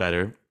knowing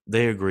better,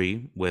 they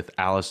agree with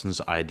Allison's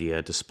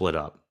idea to split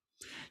up.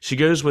 She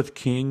goes with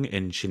King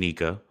and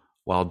Shanika,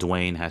 while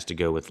Dwayne has to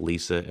go with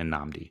Lisa and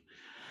Namdi.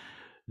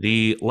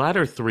 The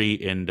latter three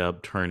end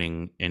up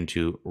running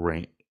into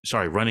Ranger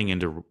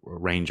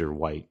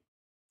White.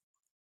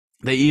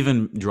 They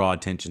even draw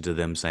attention to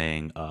them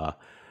saying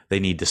they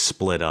need to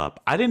split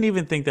up. I didn't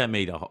even think that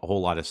made a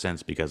whole lot of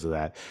sense because of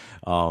that.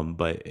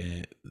 But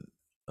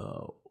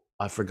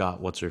I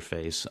forgot what's her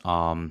face.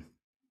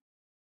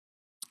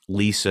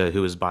 Lisa,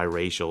 who is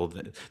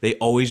biracial, they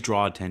always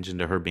draw attention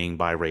to her being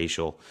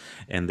biracial,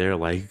 and they're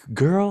like,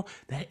 "Girl,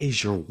 that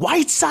is your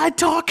white side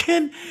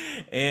talking."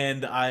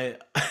 And I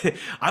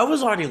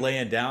was already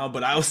laying down,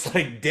 but I was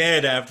like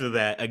dead after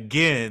that.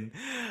 Again,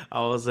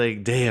 I was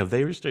like, "Damn,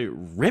 they were straight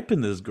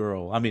ripping this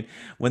girl." I mean,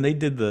 when they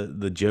did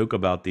the joke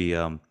about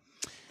the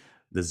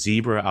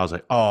zebra, I was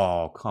like,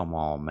 "Oh, come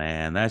on,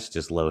 man, that's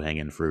just low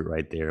hanging fruit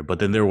right there." But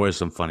then there were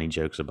some funny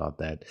jokes about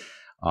that.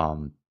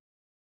 Um,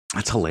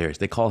 that's hilarious.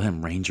 They call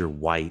him Ranger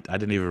White. I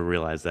didn't even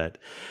realize that.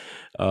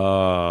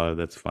 Oh,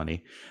 that's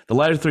funny. The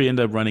latter three end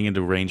up running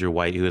into Ranger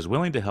White, who is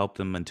willing to help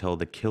them until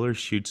the killer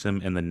shoots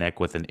him in the neck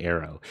with an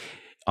arrow.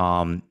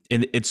 And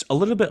it's a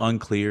little bit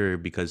unclear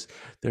because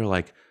they're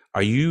like,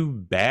 "Are you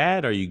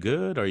bad? Are you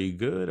good? Are you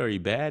good? Are you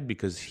bad?"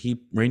 Because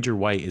Ranger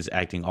White is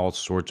acting all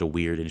sorts of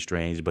weird and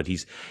strange, but he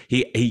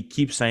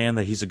keeps saying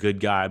that he's a good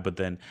guy, but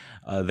then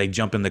they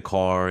jump in the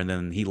car and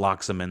then he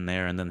locks them in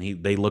there, and then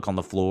they look on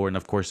the floor, and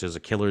of course there's a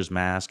killer's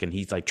mask, and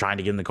he's like trying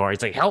to get in the car.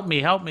 He's like, help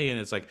me," and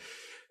it's like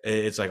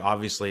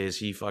obviously, is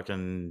he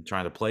fucking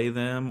trying to play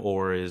them,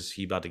 or is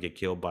he about to get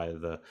killed by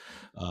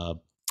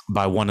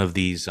one of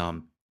these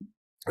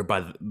or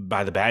by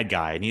the bad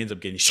guy, and he ends up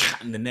getting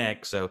shot in the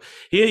neck. So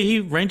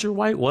he Ranger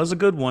White was a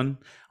good one.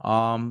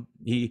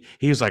 He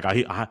was like,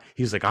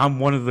 he's like, "I'm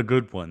one of the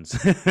good ones."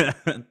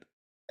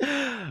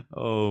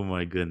 Oh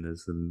my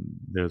goodness. And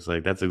there's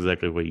like, that's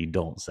exactly what you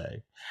don't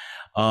say.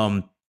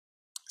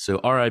 So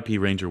R.I.P.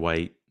 Ranger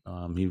White.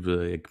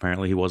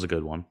 Apparently he was a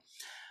good one.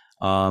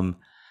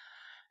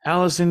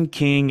 Allison,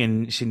 King,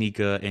 and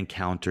Shanika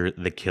encounter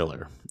the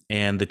killer,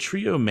 and the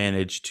trio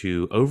manage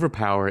to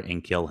overpower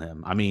and kill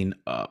him. I mean,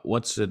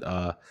 what's it?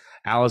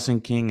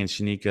 Allison, King, and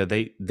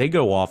Shanika, they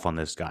go off on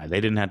this guy. They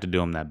didn't have to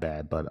do him that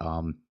bad, but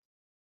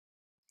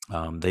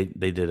they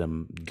did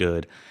him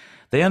good.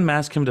 They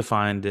unmask him to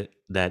find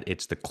that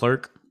it's the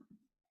clerk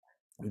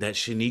that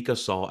Shanika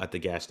saw at the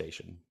gas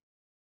station.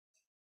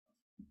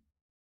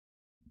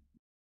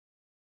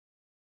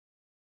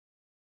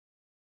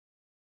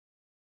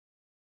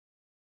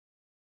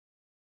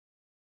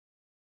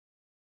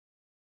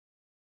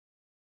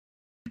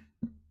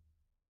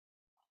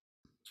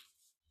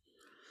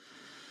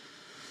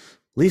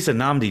 Lisa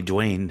Namdi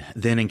Dwayne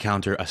then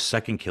encounter a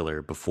second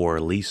killer before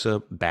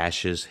Lisa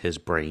bashes his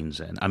brains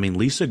in. I mean,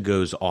 Lisa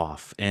goes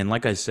off, and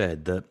like I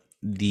said, the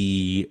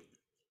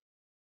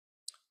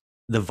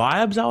the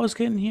vibes I was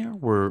getting here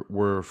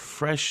were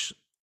fresh,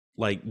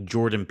 like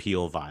Jordan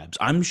Peele vibes.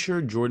 I'm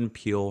sure Jordan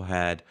Peele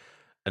had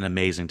an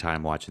amazing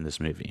time watching this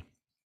movie.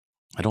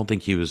 I don't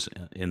think he was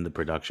in the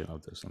production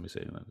of this. Let me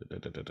see.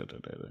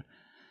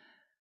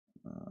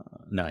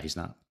 No, he's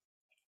not.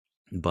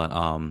 But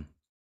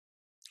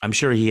I'm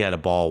sure he had a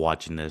ball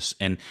watching this.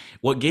 And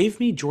what gave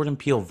me Jordan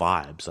Peele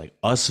vibes, like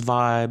Us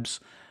vibes,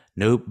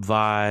 Nope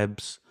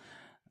vibes,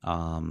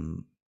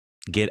 um,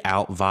 Get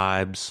Out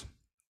vibes,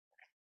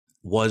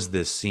 was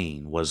this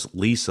scene, was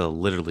Lisa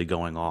literally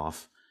going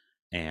off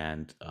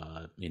and,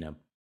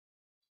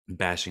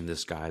 bashing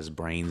this guy's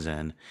brains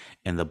in,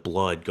 and the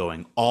blood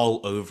going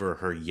all over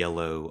her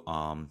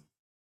yellow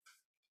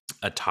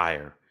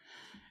attire.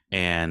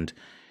 And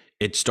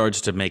it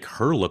starts to make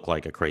her look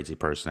like a crazy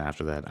person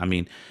after that. I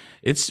mean,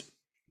 it's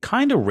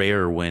kind of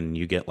rare when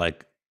you get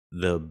like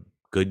the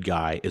good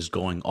guy is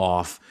going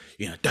off,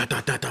 da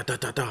da da da da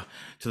da da,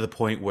 to the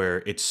point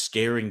where it's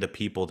scaring the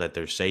people that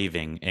they're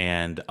saving.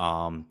 And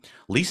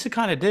Lisa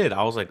kind of did.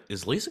 I was like,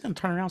 is Lisa gonna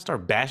turn around and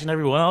start bashing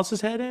everyone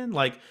else's head in?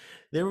 Like,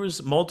 there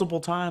was multiple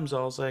times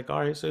I was like,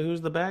 all right, so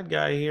who's the bad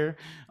guy here?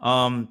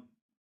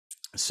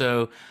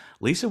 So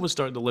Lisa was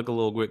starting to look a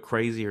little bit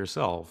crazy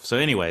herself. So,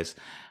 anyways,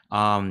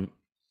 um,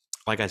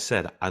 like I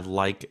said, I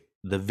like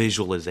the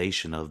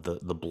visualization of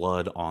the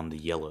blood on the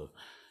yellow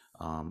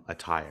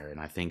attire, and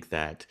I think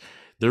that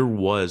there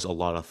was a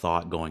lot of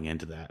thought going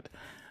into that,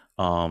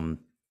 um,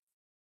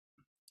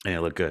 and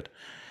it looked good.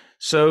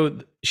 So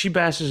she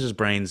bashes his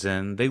brains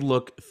in. They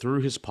look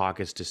through his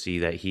pockets to see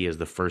that he is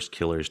the first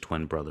killer's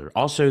twin brother.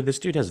 Also, this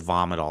dude has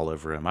vomit all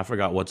over him. I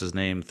forgot what's his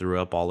name, threw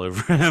up all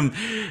over him.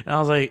 And I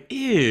was like,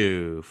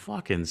 ew,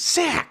 fucking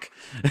sick.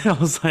 And I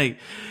was like,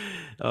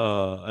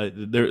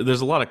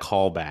 there's a lot of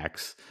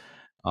callbacks.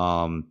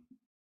 Um,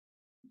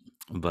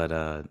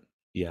 but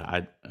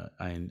yeah,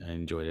 I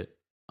enjoyed it.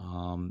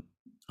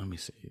 Let me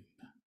see.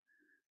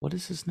 What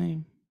is his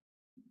name?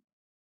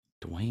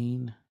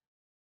 Dwayne?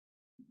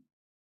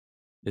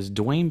 Is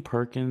Dwayne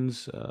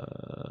Perkins?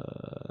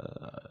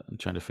 I'm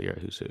trying to figure out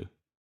who's who.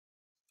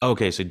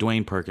 Okay, so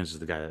Dwayne Perkins is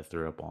the guy that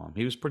threw up on him.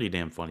 He was pretty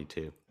damn funny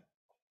too.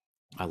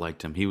 I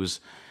liked him.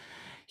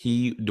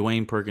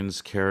 Dwayne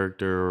Perkins'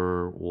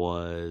 character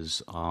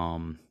was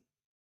Dwayne,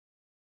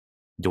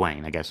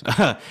 I guess.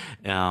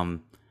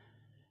 um,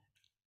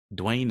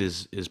 Dwayne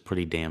is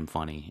pretty damn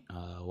funny.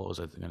 What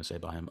was I going to say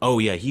about him? Oh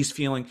yeah, he's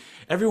feeling.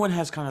 Everyone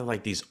has kind of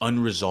like these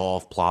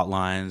unresolved plot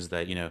lines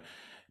that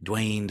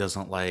Dwayne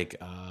doesn't like.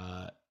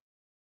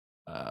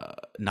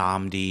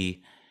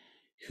 Namdi,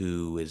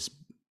 who is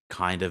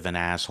kind of an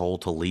asshole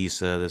to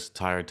Lisa this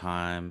entire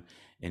time,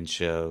 and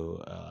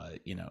show,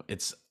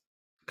 it's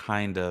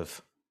kind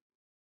of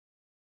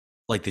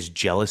like this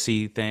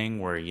jealousy thing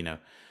where,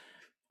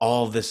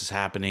 all of this is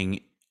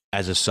happening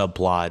as a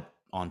subplot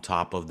on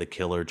top of the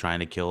killer trying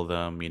to kill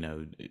them.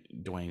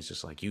 Dwayne's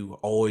just like, you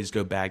always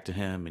go back to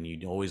him and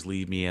you always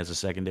leave me as a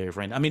secondary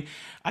friend. I mean,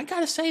 I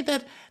gotta say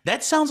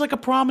that sounds like a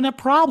prominent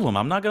problem.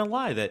 I'm not gonna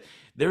lie, that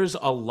there's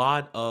a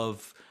lot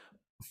of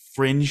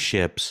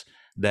friendships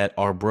that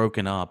are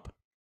broken up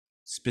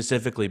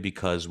specifically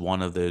because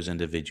one of those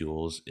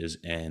individuals is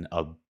in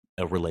a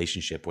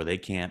relationship where they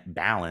can't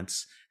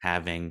balance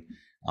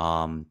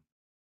um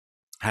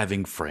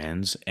having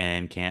friends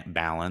and can't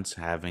balance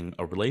having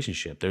a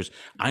relationship.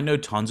 I know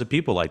tons of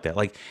people like that.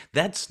 Like,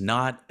 that's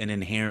not an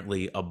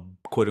inherently a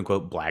quote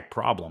unquote black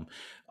problem,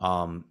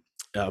 a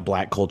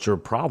black culture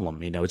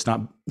problem. It's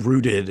not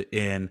rooted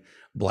in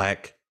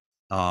black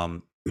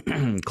um,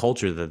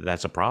 culture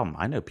that's a problem.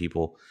 I know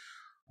people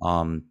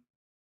um,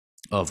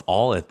 of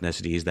all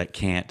ethnicities that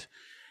can't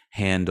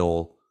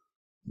handle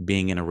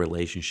being in a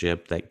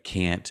relationship, that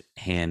can't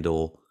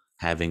handle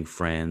having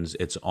friends.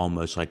 It's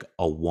almost like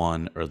a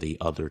one or the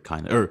other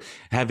kind of, or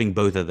having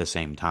both at the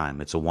same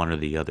time. It's a one or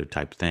the other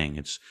type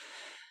thing.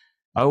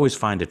 I always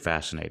find it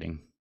fascinating.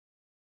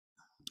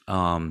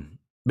 But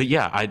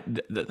yeah,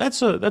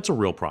 that's a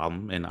real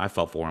problem, and I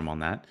felt for him on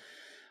that.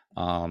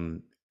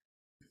 Um,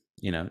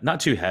 not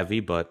too heavy,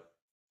 but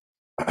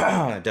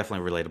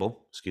definitely relatable.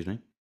 Excuse me.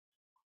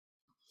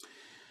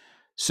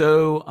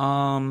 So,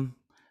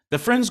 the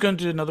friends go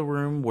into another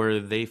room where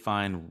they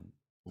find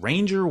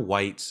Ranger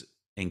White's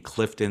and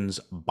Clifton's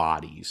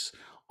bodies,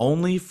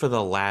 only for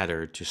the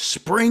latter to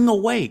spring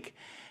awake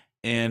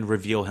and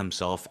reveal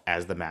himself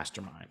as the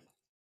mastermind.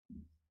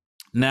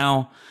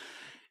 Now,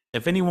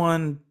 if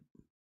anyone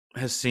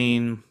has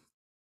seen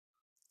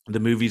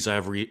the movies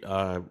I've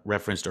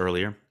referenced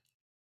earlier,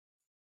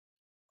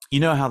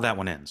 you know how that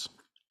one ends.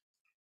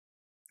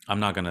 I'm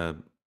not going to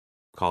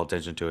call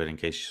attention to it in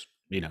case,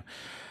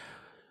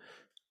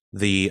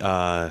 the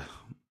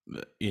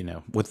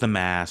with the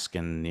mask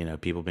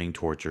and people being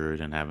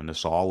tortured and having to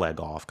saw a leg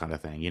off kind of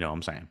thing. You know what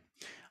I'm saying?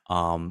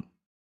 Um,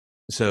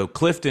 so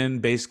Clifton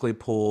basically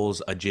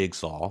pulls a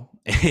jigsaw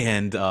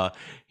and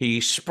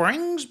he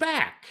springs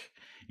back.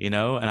 And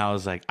I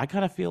was like, I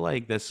kind of feel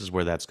like this is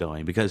where that's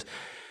going, because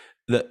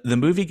the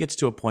movie gets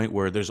to a point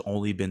where there's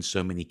only been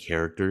so many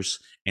characters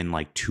and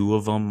like two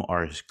of them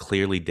are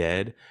clearly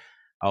dead.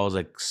 I was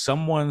like,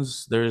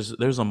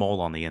 there's a mole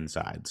on the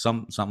inside.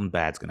 Something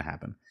bad's gonna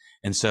happen.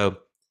 And so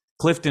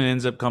Clifton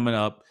ends up coming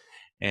up,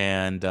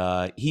 and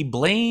he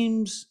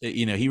blames,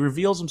 he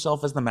reveals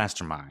himself as the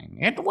mastermind.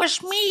 It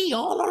was me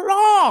all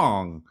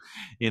along.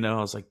 I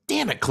was like,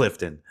 damn it,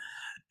 Clifton.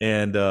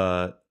 And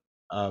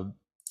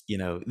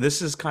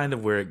this is kind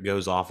of where it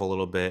goes off a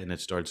little bit, and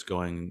it starts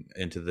going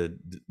into the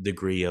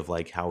degree of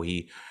like how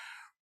he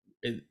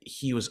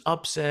was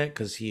upset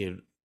because he had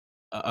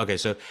okay,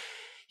 so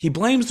he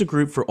blames the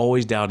group for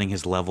always doubting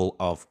his level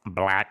of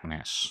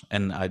blackness,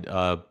 and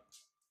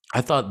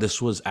I thought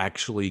this was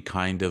actually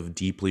kind of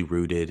deeply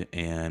rooted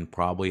and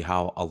probably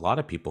how a lot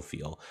of people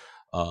feel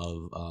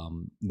of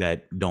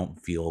that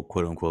don't feel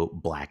quote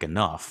unquote black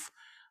enough.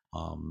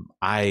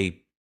 I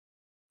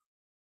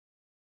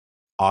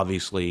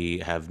obviously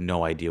have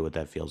no idea what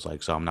that feels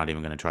like, so I'm not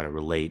even going to try to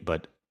relate.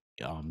 But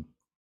um,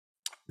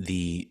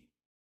 the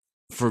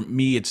for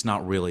me, it's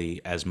not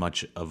really as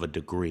much of a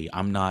degree.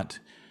 I'm not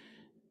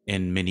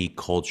in many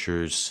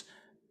cultures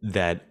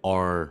that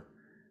are,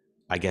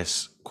 I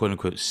guess, quote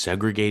unquote,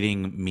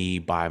 segregating me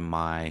by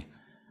my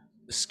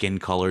skin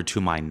color to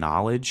my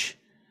knowledge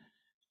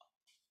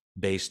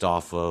based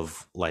off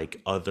of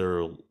like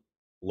other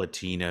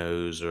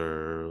Latinos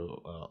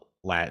or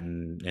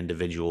Latin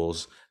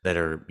individuals that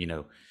are,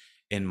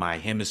 in my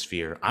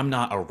hemisphere. I'm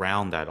not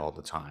around that all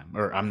the time,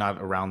 or I'm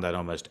not around that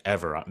almost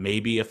ever.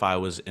 Maybe if I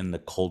was in the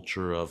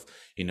culture of,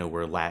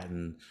 where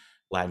Latin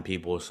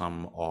people,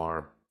 some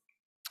are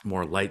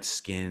more light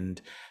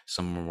skinned,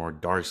 some are more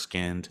dark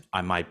skinned,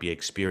 I might be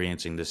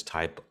experiencing this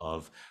type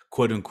of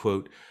quote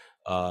unquote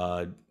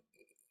uh,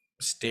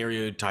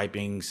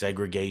 stereotyping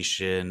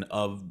segregation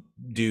of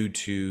due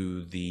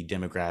to the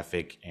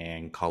demographic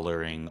and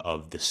coloring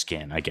of the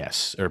skin, I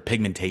guess, or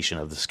pigmentation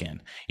of the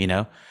skin,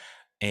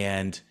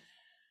 and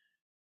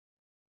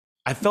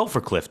I felt for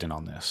Clifton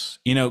on this.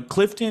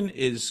 Clifton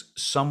is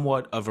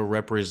somewhat of a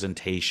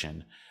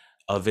representation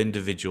of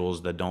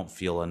individuals that don't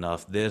feel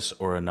enough this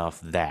or enough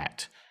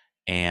that.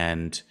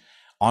 And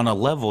on a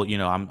level,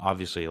 I'm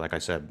obviously, like I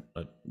said,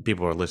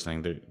 people are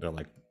listening, they're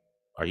like,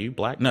 are you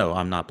black? No,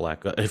 I'm not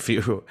black. If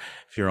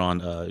you're on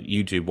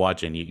YouTube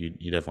watching,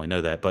 you definitely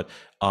know that. But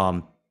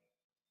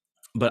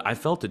I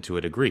felt it to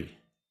a degree.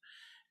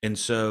 And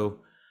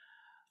so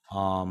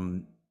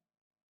um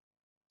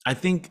I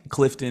think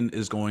Clifton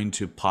is going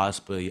to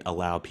possibly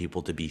allow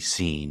people to be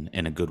seen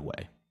in a good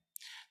way.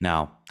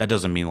 Now, that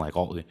doesn't mean like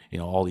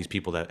all these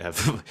people that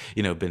have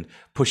been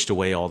pushed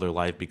away all their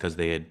life because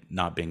they had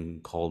not been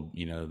called,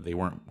 they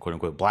weren't quote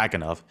unquote black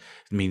enough.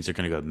 It means they're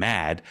going to go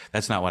mad.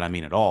 That's not what I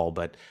mean at all.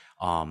 But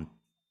um,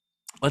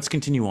 let's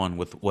continue on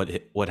with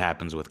what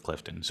happens with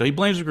Clifton. So he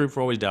blames the group for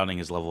always doubting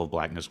his level of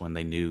blackness when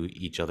they knew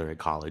each other at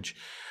college.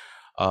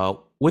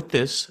 With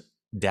this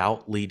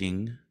doubt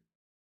leading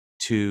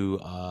to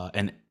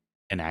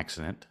an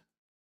accident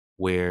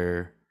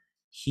where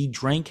he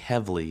drank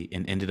heavily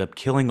and ended up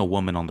killing a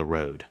woman on the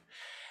road.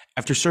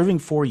 After serving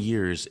 4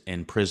 years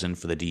in prison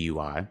for the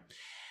DUI,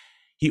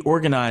 he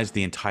organized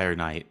the entire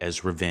night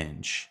as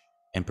revenge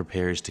and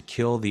prepares to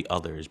kill the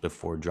others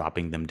before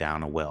dropping them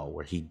down a well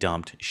where he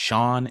dumped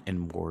Sean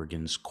and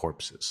Morgan's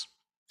corpses.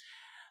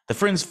 The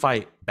friends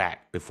fight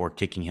back before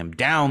kicking him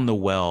down the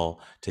well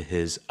to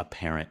his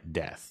apparent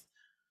death.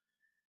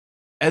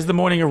 As the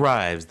morning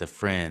arrives, the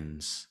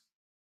friends,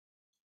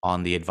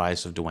 on the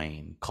advice of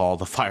Dwayne, call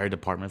the fire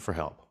department for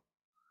help,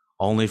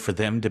 only for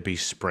them to be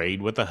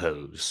sprayed with a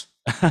hose.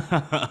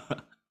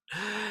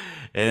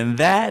 And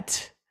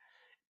that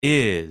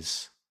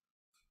is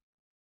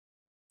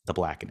The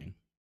Blackening,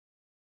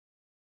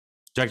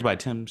 directed by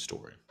Tim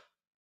Story.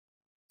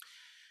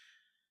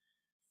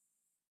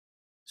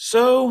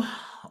 So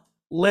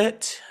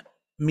let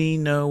me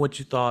know what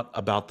you thought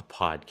about the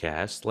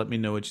podcast. Let me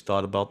know what you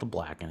thought about The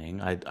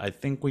Blackening. I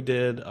think we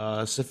did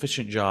a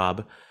sufficient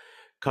job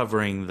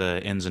covering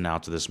the ins and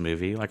outs of this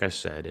movie. Like I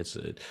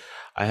said,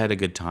 I had a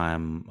good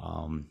time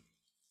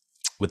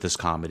with this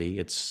comedy.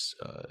 It's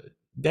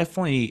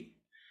definitely,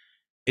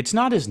 it's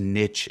not as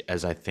niche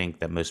as I think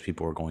that most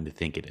people are going to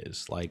think it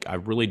is. Like, I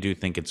really do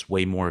think it's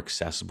way more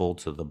accessible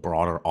to the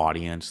broader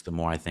audience the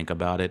more I think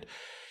about it,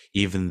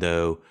 even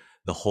though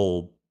the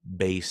whole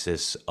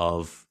basis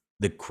of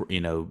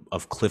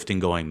of Clifton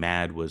going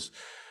mad was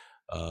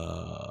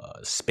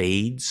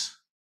spades,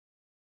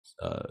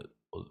 uh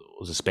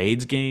was a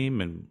spades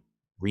game and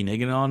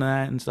reneging on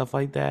that and stuff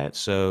like that.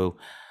 So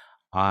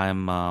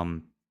I'm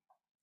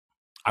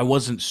I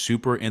wasn't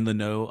super in the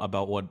know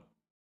about what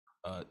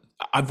uh,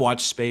 I've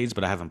watched Spades,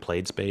 but I haven't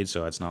played Spades,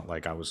 so it's not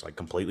like I was like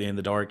completely in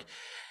the dark.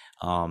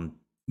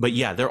 But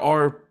yeah, there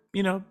are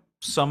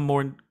some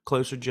more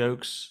closer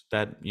jokes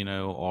that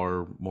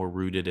are more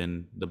rooted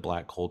in the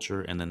black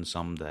culture, and then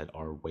some that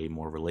are way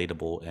more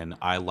relatable. And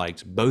I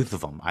liked both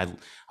of them.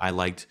 I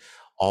liked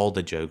all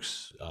the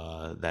jokes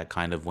that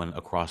kind of went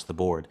across the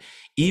board,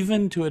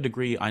 even to a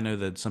degree. I know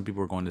that some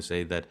people are going to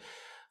say that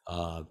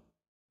uh,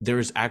 there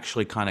is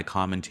actually kind of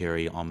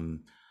commentary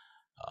on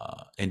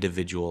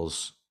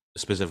individuals,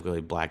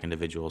 specifically black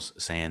individuals,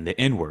 saying the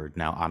N word.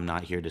 Now, I'm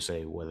not here to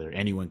say whether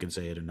anyone can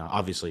say it or not.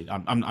 Obviously,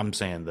 I'm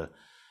saying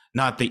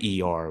not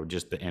the ER,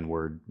 just the N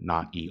word,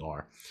 not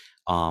ER.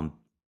 Um,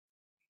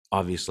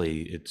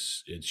 Obviously,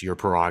 it's your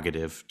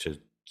prerogative to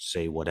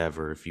say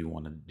whatever if you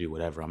want to do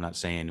whatever. I'm not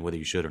saying whether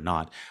you should or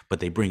not, but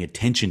they bring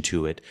attention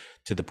to it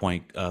to the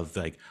point of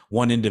like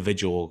one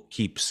individual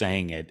keeps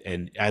saying it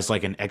and as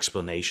like an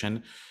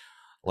explanation,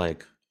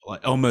 like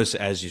almost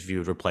as if you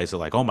would replace it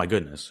like, oh my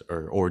goodness,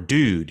 or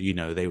dude,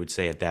 they would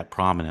say it that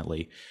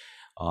prominently.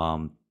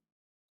 Um,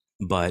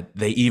 but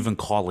they even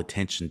call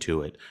attention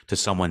to it, to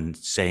someone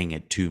saying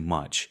it too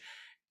much.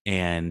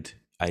 And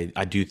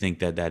I do think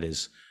that that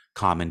is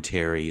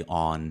commentary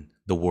on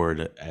the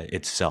word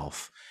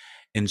itself.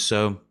 And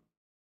so,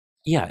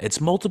 yeah, it's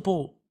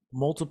multiple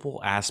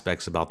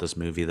aspects about this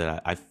movie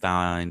that I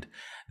find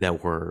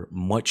that were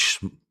much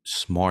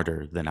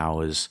smarter than I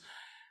was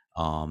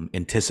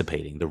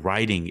anticipating. The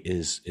writing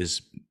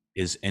is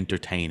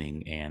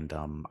entertaining, and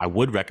I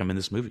would recommend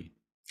this movie.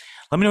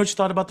 Let me know what you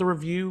thought about the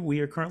review.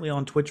 We are currently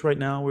on Twitch right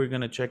now. We're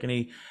going to check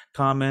any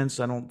comments.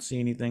 I don't see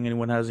anything.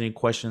 Anyone has any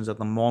questions at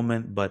the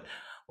moment, but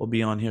we'll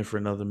be on here for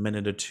another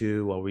minute or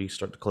two while we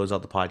start to close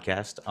out the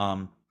podcast.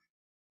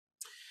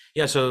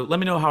 Yeah, so let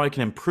me know how I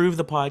can improve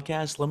the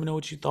podcast. Let me know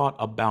what you thought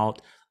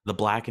about the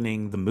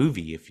Blackening, the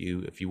movie. If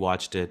you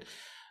watched it,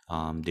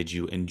 did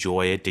you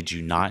enjoy it? Did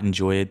you not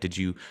enjoy it?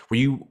 Were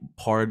you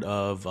part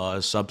of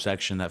a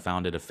subsection that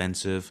found it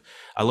offensive?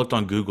 I looked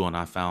on Google and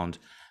I found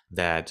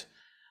that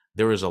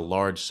there is a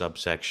large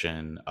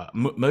subsection.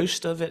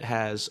 Most of it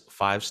has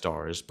 5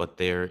 stars, but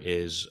there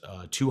is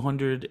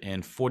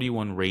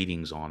 241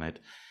 ratings on it,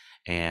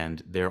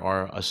 and there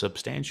are a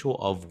substantial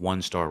of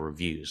 1-star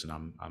reviews. And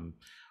I'm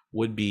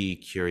would be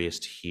curious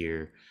to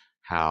hear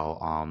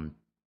how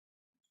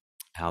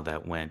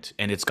that went.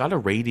 And it's got a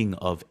rating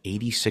of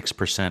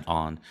 86%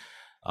 on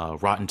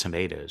Rotten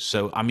Tomatoes.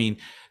 So I mean,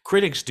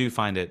 critics do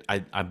find it.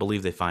 I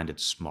believe they find it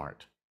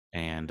smart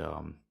and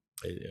a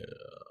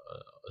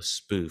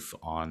spoof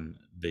on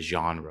the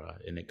genre,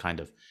 and it kind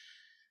of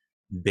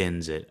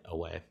bends it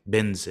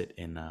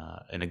in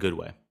a good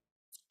way.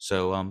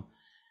 So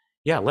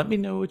yeah, let me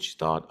know what you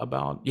thought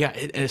about. Yeah,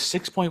 a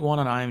 6.1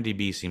 on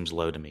IMDb seems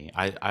low to me.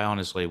 I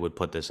honestly would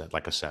put this at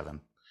like a 7.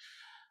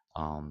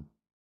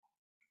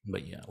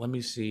 But yeah, let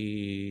me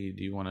see.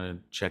 Do you want to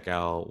check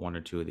out one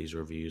or two of these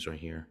reviews right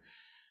here?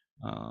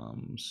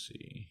 Let's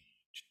see.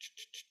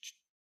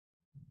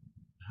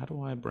 How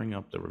do I bring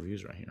up the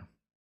reviews right here?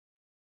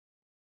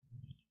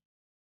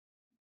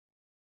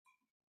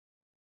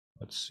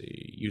 Let's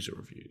see. User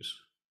reviews.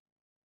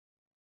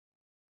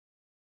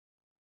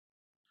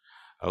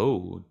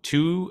 Oh,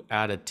 2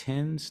 out of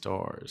 10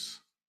 stars.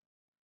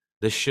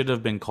 This should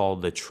have been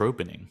called the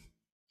tropening.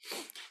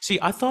 See,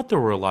 I thought there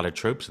were a lot of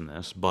tropes in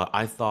this, but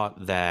I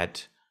thought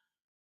that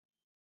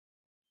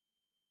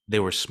they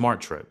were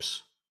smart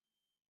tropes.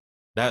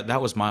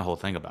 That was my whole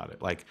thing about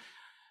it. Like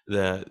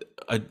a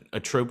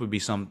trope would be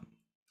some,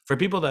 for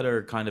people that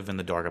are kind of in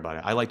the dark about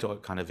it. I like to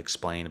kind of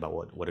explain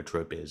about what a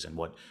trope is and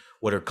what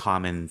are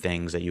common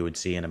things that you would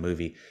see in a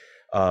movie.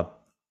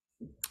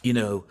 You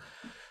know,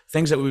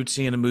 things that we would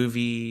see in a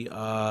movie,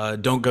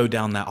 don't go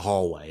down that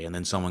hallway, and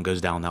then someone goes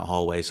down that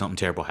hallway, something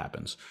terrible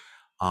happens.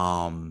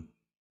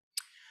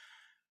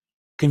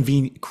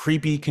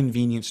 Creepy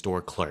convenience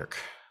store clerk.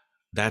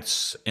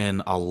 That's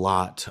in a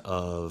lot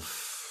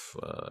of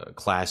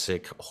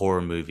classic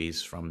horror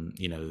movies from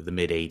the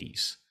mid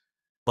 '80s.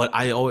 But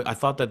I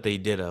thought that they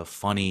did a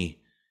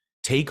funny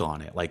take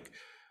on it. Like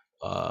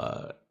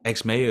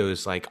Ex Mayo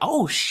is like,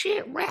 oh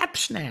shit, rap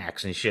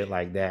snacks and shit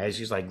like that.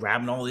 She's like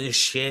grabbing all this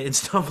shit and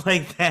stuff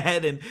like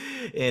that,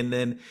 and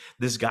then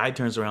this guy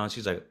turns around and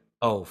she's like,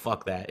 oh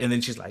fuck that, and then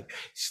she's like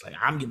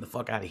I'm getting the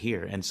fuck out of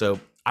here. And so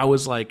I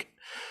was like,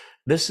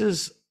 this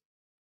is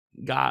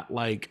got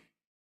like,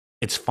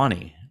 it's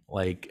funny.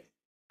 Like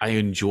I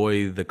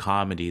enjoy the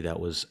comedy that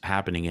was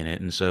happening in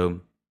it, and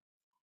so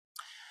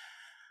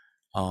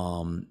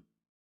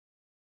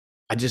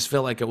I just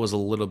felt like it was a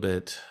little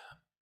bit.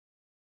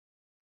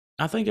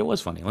 I think it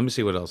was funny. Let me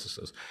see what else it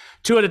says.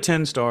 2 out of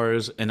 10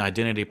 stars in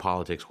identity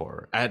politics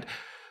horror. At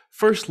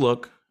first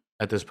look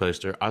at this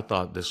poster, I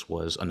thought this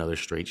was another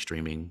straight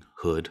streaming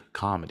hood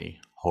comedy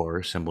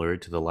horror similar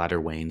to the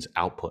latter Wayne's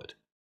output.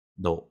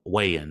 The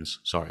Wayans,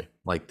 sorry,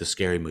 like the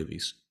scary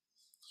movies.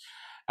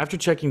 After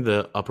checking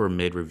the upper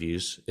mid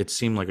reviews, it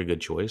seemed like a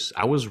good choice.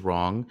 I was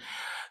wrong.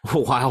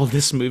 While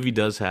this movie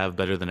does have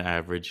better than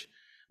average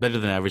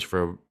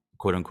for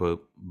quote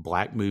unquote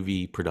black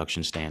movie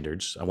production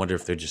standards. I wonder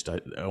if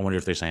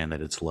they're saying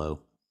that it's low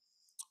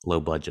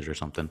budget or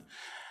something.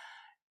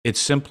 It's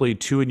simply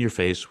too in your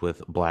face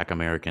with black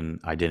American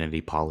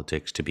identity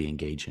politics to be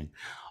engaging.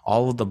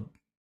 Let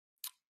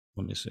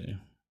me see.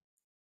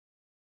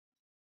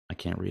 I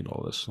can't read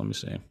all this. Let me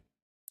see. It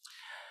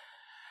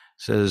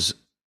says,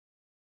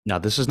 now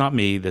this is not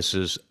me. This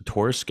is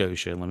Taurus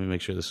Scotia. Let me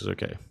make sure this is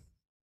okay.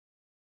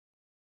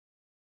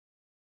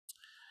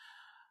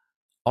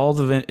 All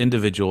the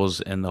individuals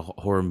in the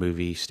horror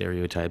movie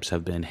stereotypes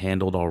have been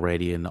handled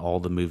already, and all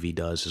the movie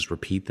does is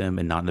repeat them,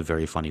 and not in a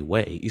very funny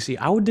way. You see,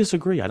 I would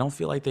disagree. I don't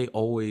feel like they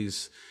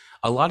always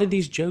a lot of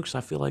these jokes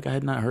I feel like I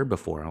had not heard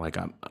before. Like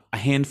a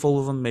handful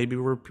of them maybe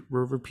were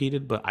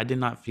repeated, but I did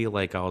not feel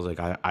like I was like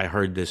I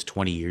heard this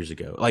 20 years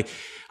ago. Like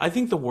I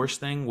think the worst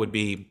thing would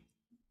be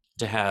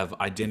to have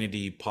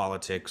identity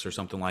politics or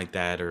something like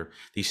that, or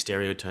these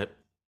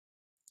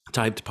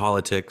typed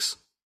politics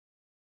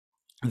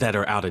that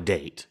are out of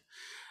date.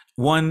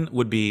 One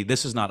would be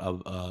this is not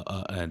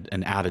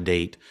an out of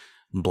date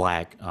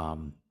black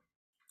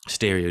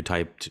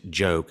stereotyped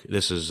joke.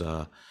 This is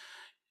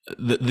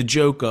the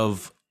joke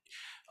of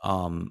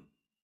um,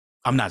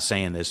 I'm not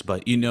saying this,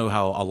 but you know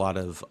how a lot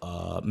of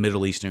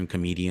Middle Eastern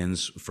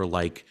comedians for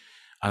like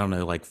I don't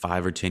know, like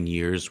 5 or 10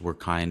 years were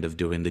kind of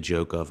doing the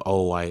joke of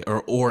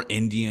or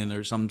Indian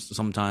or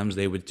sometimes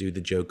they would do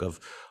the joke of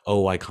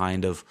I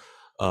kind of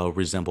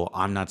resemble.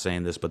 I'm not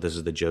saying this, but this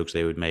is the jokes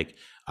they would make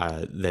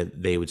that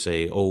they would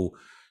say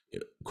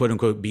quote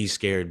unquote be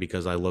scared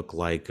because I look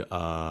like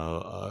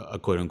a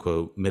quote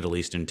unquote Middle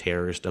Eastern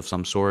terrorist of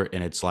some sort,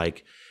 and it's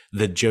like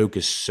the joke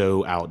is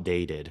so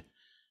outdated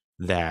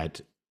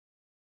that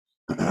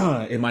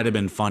it might have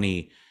been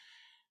funny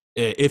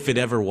if it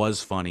ever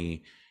was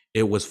funny.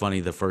 It was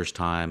funny the first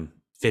time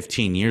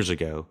 15 years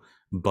ago,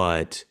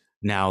 but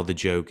now the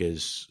joke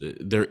is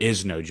there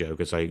is no joke.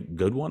 It's like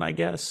good one, I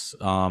guess.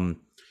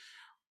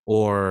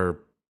 Or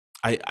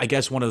I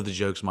guess one of the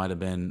jokes might have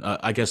been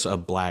I guess a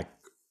black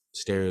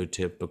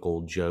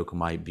stereotypical joke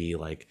might be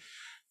like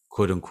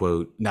quote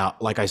unquote. Now,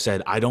 like I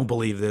said, I don't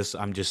believe this.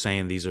 I'm just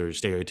saying these are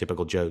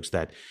stereotypical jokes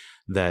that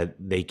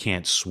they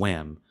can't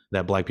swim,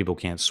 that black people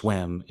can't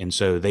swim, and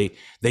so they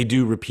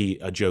do repeat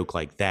a joke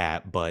like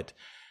that, but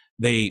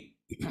they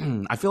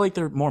I feel like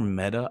they're more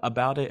meta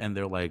about it, and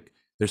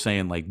they're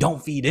saying like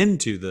don't feed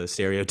into the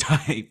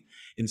stereotype.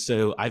 And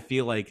so I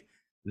feel like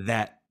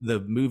that the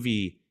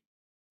movie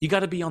you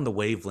got to be on the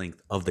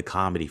wavelength of the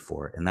comedy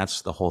for it, and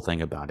that's the whole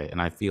thing about it. And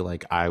I feel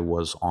like I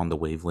was on the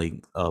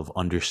wavelength of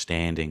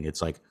understanding.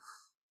 It's like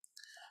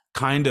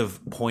kind of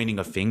pointing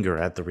a finger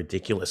at the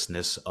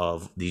ridiculousness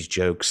of these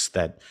jokes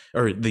that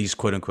or these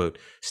quote unquote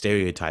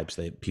stereotypes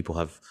that people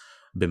have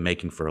been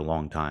making for a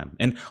long time.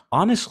 And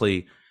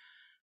honestly,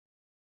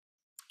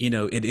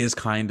 it is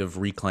kind of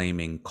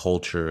reclaiming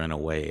culture in a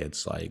way.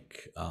 It's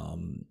like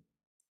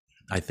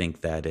I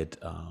think that it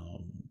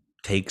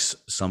takes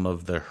some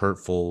of the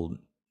hurtful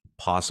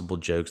possible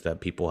jokes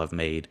that people have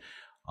made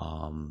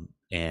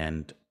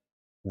and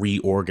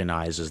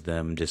reorganizes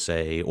them to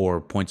say, or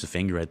points a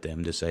finger at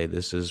them to say,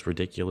 this is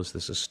ridiculous,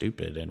 this is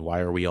stupid, and why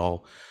are we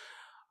all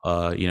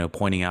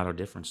pointing out our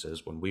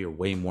differences when we are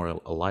way more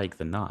alike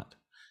than not.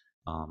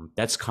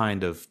 That's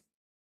kind of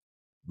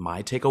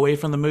my takeaway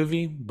from the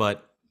movie,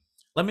 but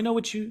let me know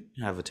what you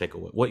have a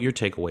takeaway, what your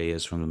takeaway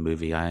is from the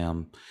movie. I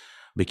am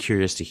be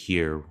curious to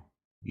hear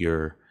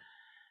your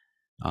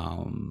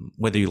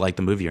whether you like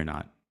the movie or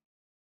not.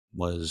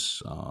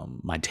 Was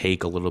my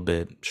take a little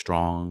bit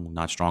strong,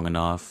 not strong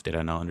enough? Did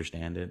I not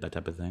understand it? That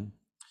type of thing.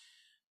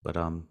 But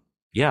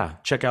yeah,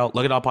 check out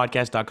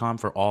lookitoutpodcast.com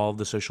for all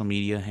the social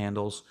media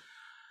handles.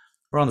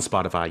 We're on the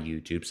Spotify,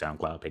 YouTube,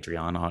 SoundCloud,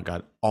 Patreon. I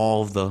got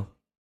all of the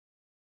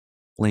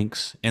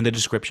links in the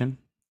description.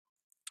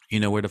 You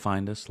know where to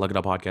find us,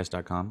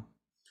 lookitoutpodcast.com.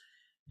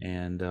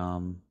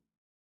 And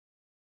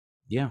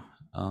yeah,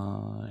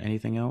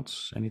 anything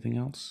else? Anything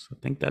else? I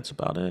think that's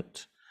about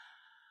it.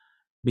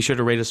 Be sure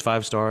to rate us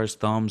 5 stars,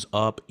 thumbs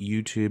up.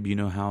 YouTube, you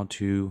know how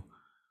to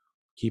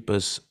keep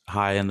us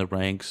high in the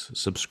ranks.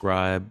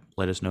 Subscribe.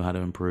 Let us know how to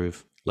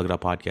improve. Look at our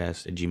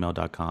podcast at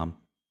gmail.com.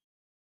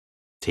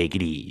 Take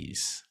it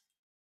easy.